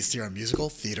Beauty and the Beast here on Musical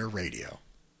Theater Radio.